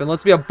gonna happen.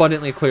 Let's be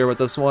abundantly clear with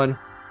this one.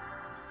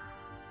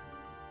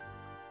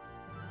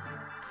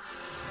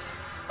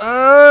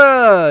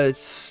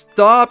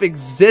 Stop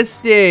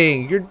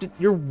existing.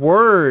 You're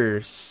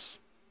worse.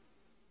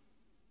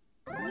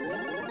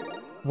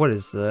 What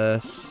is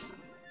this?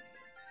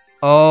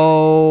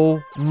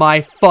 Oh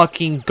my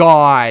fucking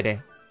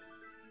god.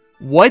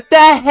 What the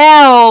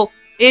hell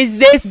is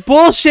this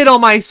bullshit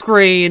on my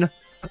screen?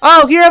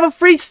 Oh, here, have a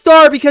free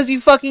star because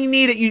you fucking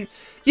need it.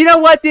 You know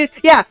what, dude?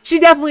 Yeah, she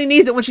definitely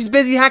needs it when she's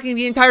busy hacking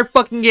the entire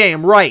fucking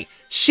game. Right.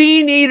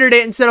 She needed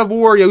it instead of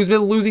Wario, who's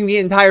been losing the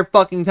entire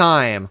fucking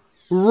time.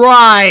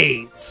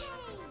 Right.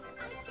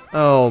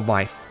 Oh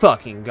my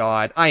fucking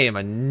god. I am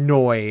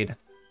annoyed.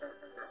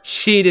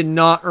 She did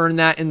not earn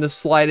that in the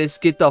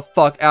slightest. Get the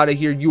fuck out of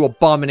here, you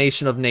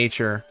abomination of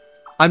nature.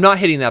 I'm not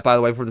hitting that, by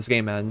the way, before this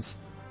game ends.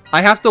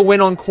 I have to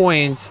win on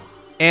coins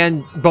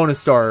and bonus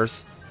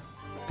stars.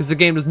 Because the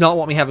game does not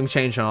want me having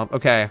Chain Chomp.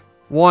 Okay.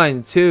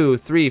 1, 2,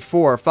 3,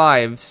 4,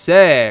 5,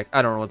 6.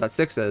 I don't know what that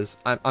 6 is.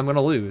 I'm going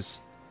to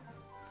lose.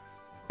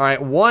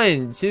 Alright,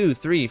 1, 2,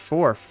 3,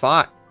 4,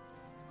 5.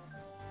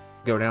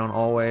 Go down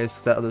always,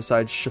 because that other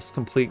side's just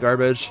complete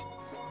garbage.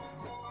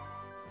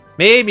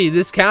 Maybe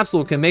this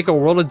capsule can make a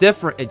world of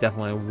difference. It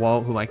definitely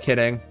won't. Who am I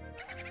kidding?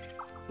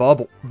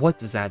 Bubble. What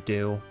does that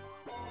do?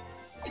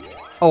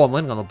 Oh, I'm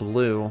landing on the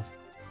blue.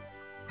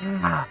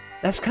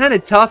 That's kind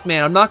of tough,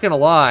 man. I'm not going to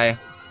lie.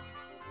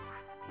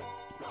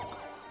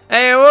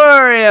 Hey,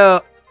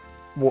 Wario!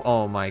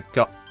 Oh my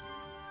god.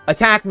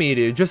 Attack me,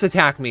 dude. Just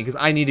attack me, because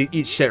I need to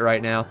eat shit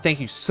right now. Thank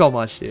you so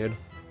much, dude.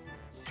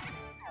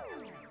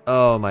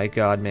 Oh my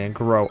god, man.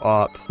 Grow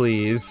up,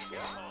 please.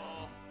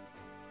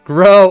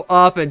 Grow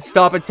up and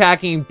stop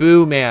attacking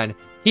Boo, man.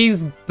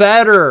 He's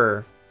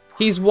better.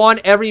 He's won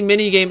every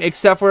minigame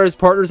except for his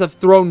partners have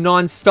thrown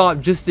non-stop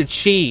just to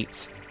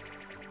cheat.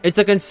 It's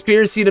a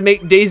conspiracy to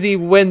make Daisy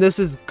win. This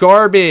is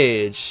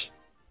garbage.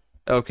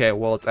 Okay,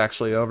 well, it's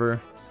actually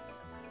over.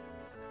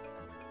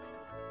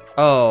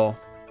 Oh.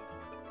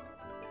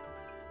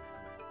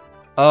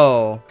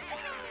 Oh.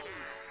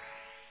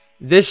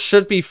 This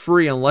should be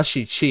free unless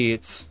she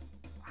cheats.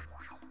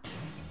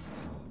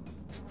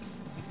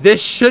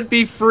 This should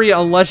be free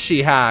unless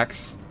she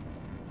hacks.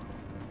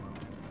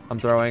 I'm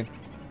throwing.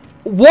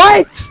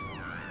 What?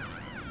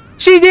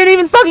 She didn't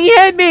even fucking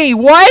hit me!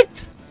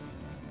 What?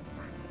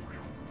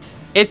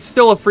 It's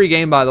still a free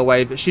game, by the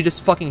way, but she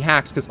just fucking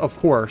hacked, because of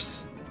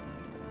course.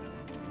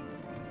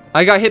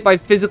 I got hit by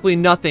physically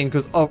nothing,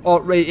 because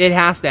it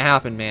has to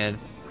happen, man.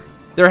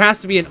 There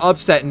has to be an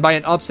upset, and by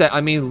an upset,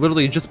 I mean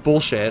literally just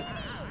bullshit.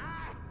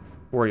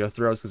 Wario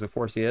throws, because of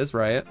course he is,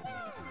 right?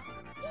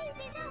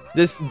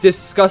 This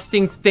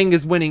disgusting thing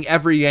is winning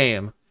every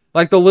game.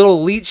 Like the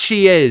little leech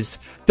she is.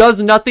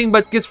 Does nothing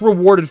but gets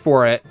rewarded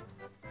for it.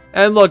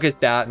 And look at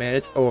that, man.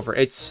 It's over.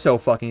 It's so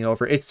fucking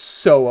over. It's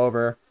so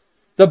over.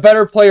 The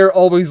better player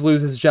always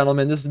loses,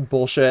 gentlemen. This is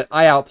bullshit.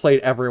 I outplayed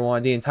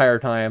everyone the entire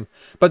time.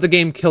 But the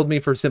game killed me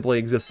for simply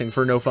existing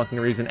for no fucking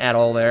reason at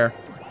all there.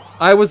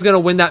 I was gonna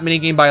win that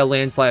minigame by a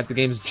landslide if the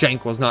game's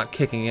jank was not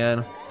kicking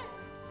in.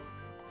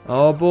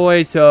 Oh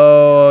boy,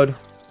 Toad.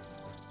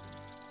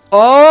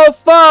 Oh,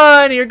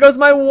 fun! Here goes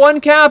my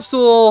one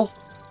capsule!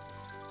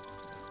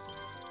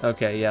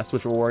 Okay, yeah,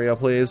 switch to Wario,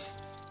 please.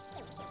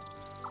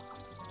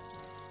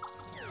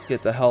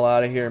 Get the hell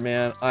out of here,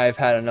 man. I've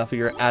had enough of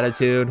your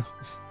attitude.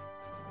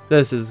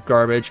 This is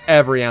garbage.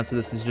 Every ounce of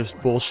this is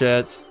just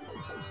bullshit.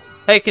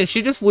 Hey, can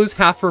she just lose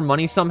half her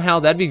money somehow?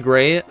 That'd be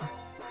great.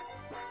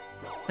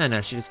 No,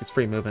 she just gets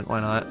free movement.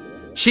 Why not?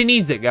 She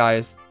needs it,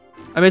 guys.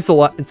 I mean,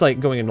 it's like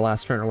going into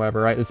last turn or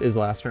whatever, right? This is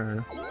last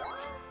turn.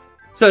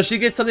 So she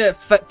gets something that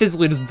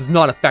physically does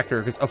not affect her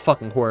because of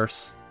fucking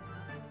course.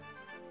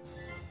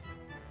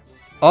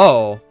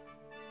 Oh.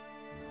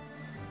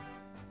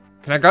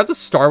 Can I grab the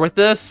star with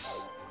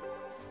this?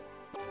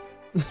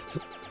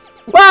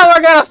 Well,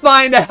 we're gonna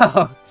find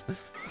out!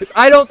 Because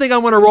I don't think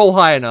I'm gonna roll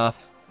high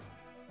enough.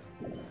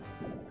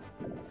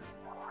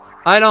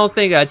 I don't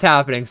think that's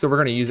happening, so we're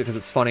gonna use it because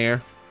it's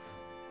funnier.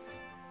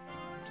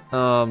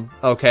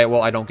 Okay,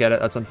 well, I don't get it.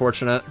 That's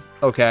unfortunate.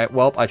 Okay,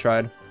 well, I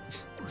tried.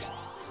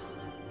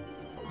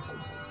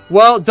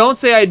 Well, don't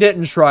say I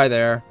didn't try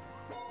there.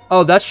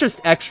 Oh, that's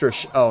just extra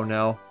oh,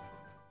 no.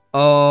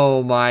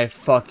 Oh, my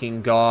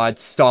fucking God.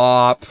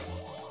 Stop.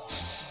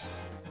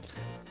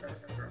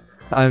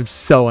 I'm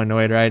so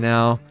annoyed right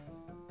now.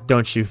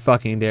 Don't you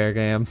fucking dare,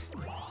 game.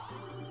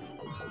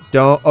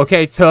 Don't.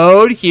 Okay,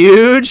 Toad,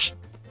 huge.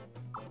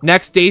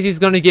 Next, Daisy's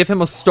gonna give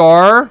him a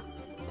star.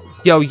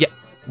 Yo, yeah.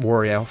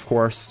 Wario, of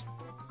course.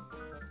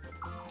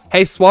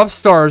 Hey, swap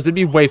stars. It'd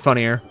be way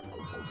funnier.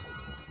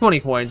 20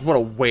 coins. What a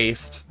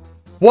waste.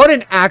 What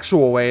an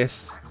actual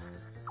waste.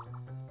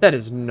 That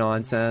is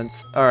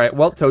nonsense. Alright,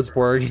 well, Toad's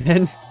poor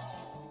again.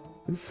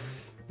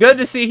 Good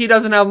to see he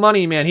doesn't have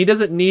money, man. He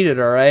doesn't need it,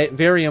 alright?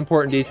 Very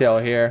important detail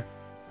here.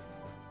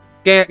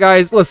 Okay,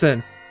 guys,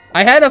 listen.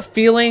 I had a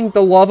feeling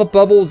the lava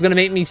bubble was going to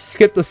make me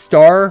skip the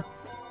star.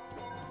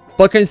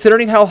 But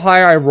considering how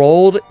high I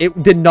rolled,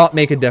 it did not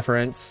make a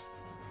difference.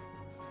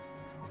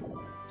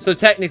 So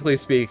technically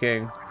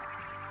speaking,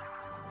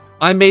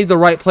 I made the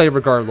right play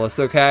regardless,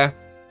 okay?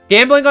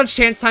 Gambling on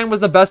chance time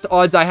was the best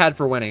odds I had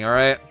for winning,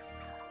 alright?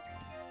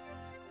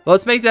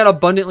 Let's make that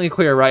abundantly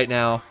clear right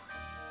now.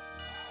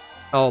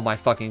 Oh my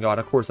fucking God,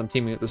 of course I'm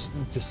teaming with this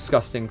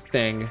disgusting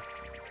thing.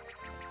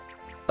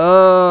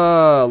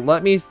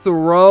 Let me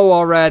throw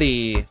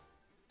already.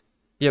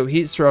 Yo,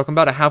 heat stroke, I'm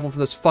about to have one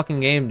from this fucking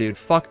game, dude.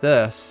 Fuck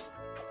this.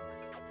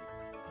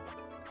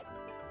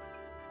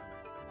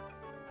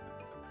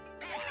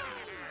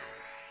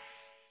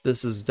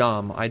 This is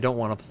dumb. I don't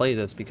want to play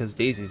this because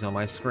Daisy's on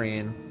my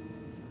screen.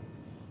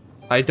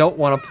 I don't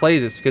want to play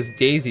this because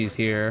Daisy's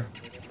here.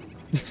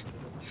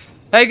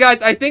 Hey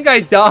guys, I think I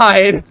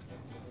died.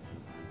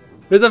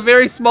 There's a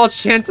very small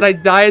chance that I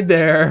died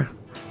there.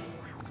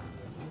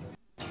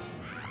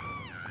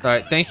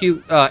 Alright, thank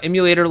you,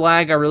 emulator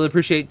lag. I really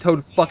appreciate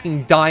Toad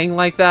fucking dying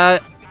like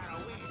that.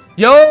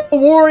 Yo,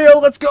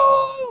 Wario, let's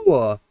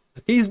go!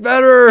 He's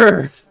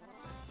better!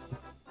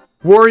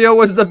 Wario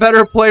was the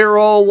better player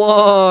all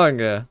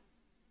along.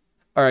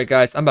 Alright,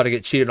 guys, I'm about to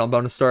get cheated on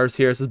bonus stars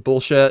here. This is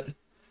bullshit.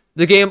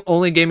 The game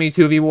only gave me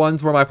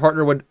 2v1s where my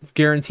partner would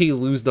guarantee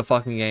lose the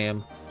fucking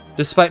game.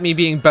 Despite me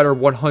being better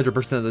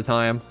 100% of the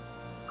time.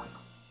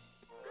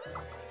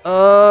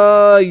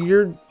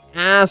 You're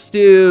ass,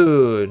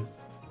 dude.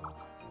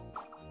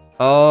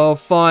 Oh,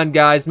 fun,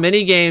 guys.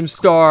 Minigame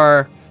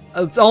star.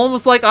 It's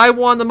almost like I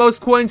won the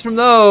most coins from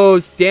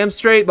those. Damn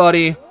straight,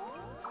 buddy.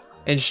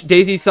 And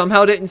Daisy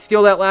somehow didn't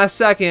steal that last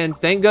second.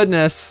 Thank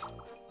goodness.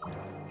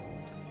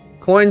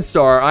 Coin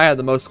star. I had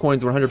the most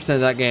coins 100%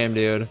 of that game,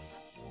 dude.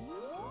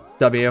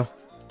 W.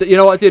 You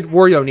know what, dude?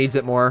 Wario needs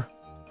it more.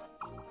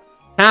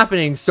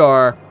 Happening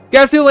star.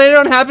 Guess who landed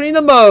on happening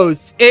the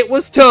most? It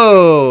was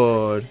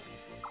Toad.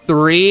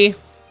 3.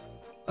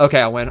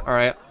 Okay, I win.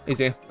 Alright.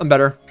 Easy. I'm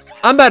better.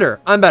 I'm better.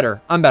 I'm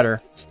better. I'm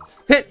better.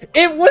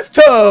 It was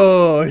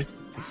Toad.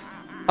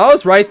 I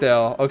was right,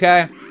 though.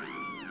 Okay.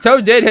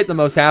 Toad did hit the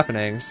most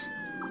happenings.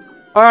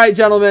 Alright,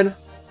 gentlemen.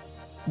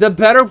 The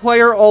better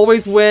player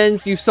always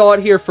wins. You saw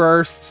it here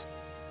first.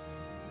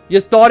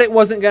 You thought it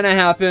wasn't going to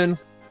happen.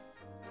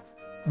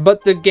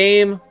 But the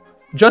game...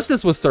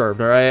 Justice was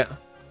served, alright?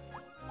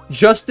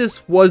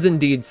 Justice was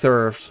indeed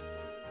served.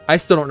 I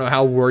still don't know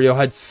how Wario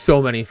had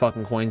so many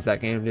fucking coins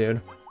that game,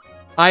 dude.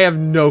 I have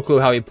no clue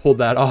how he pulled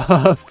that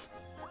off.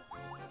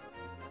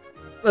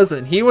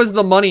 Listen, he was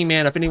the money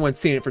man if anyone's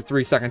seen it for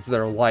 3 seconds of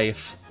their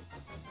life.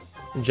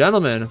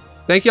 Gentlemen,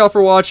 thank y'all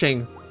for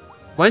watching.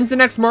 When's the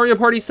next Mario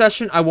Party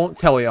session? I won't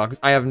tell y'all because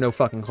I have no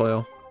fucking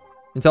clue.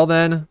 Until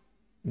then,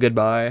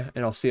 goodbye,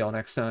 and I'll see y'all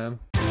next time.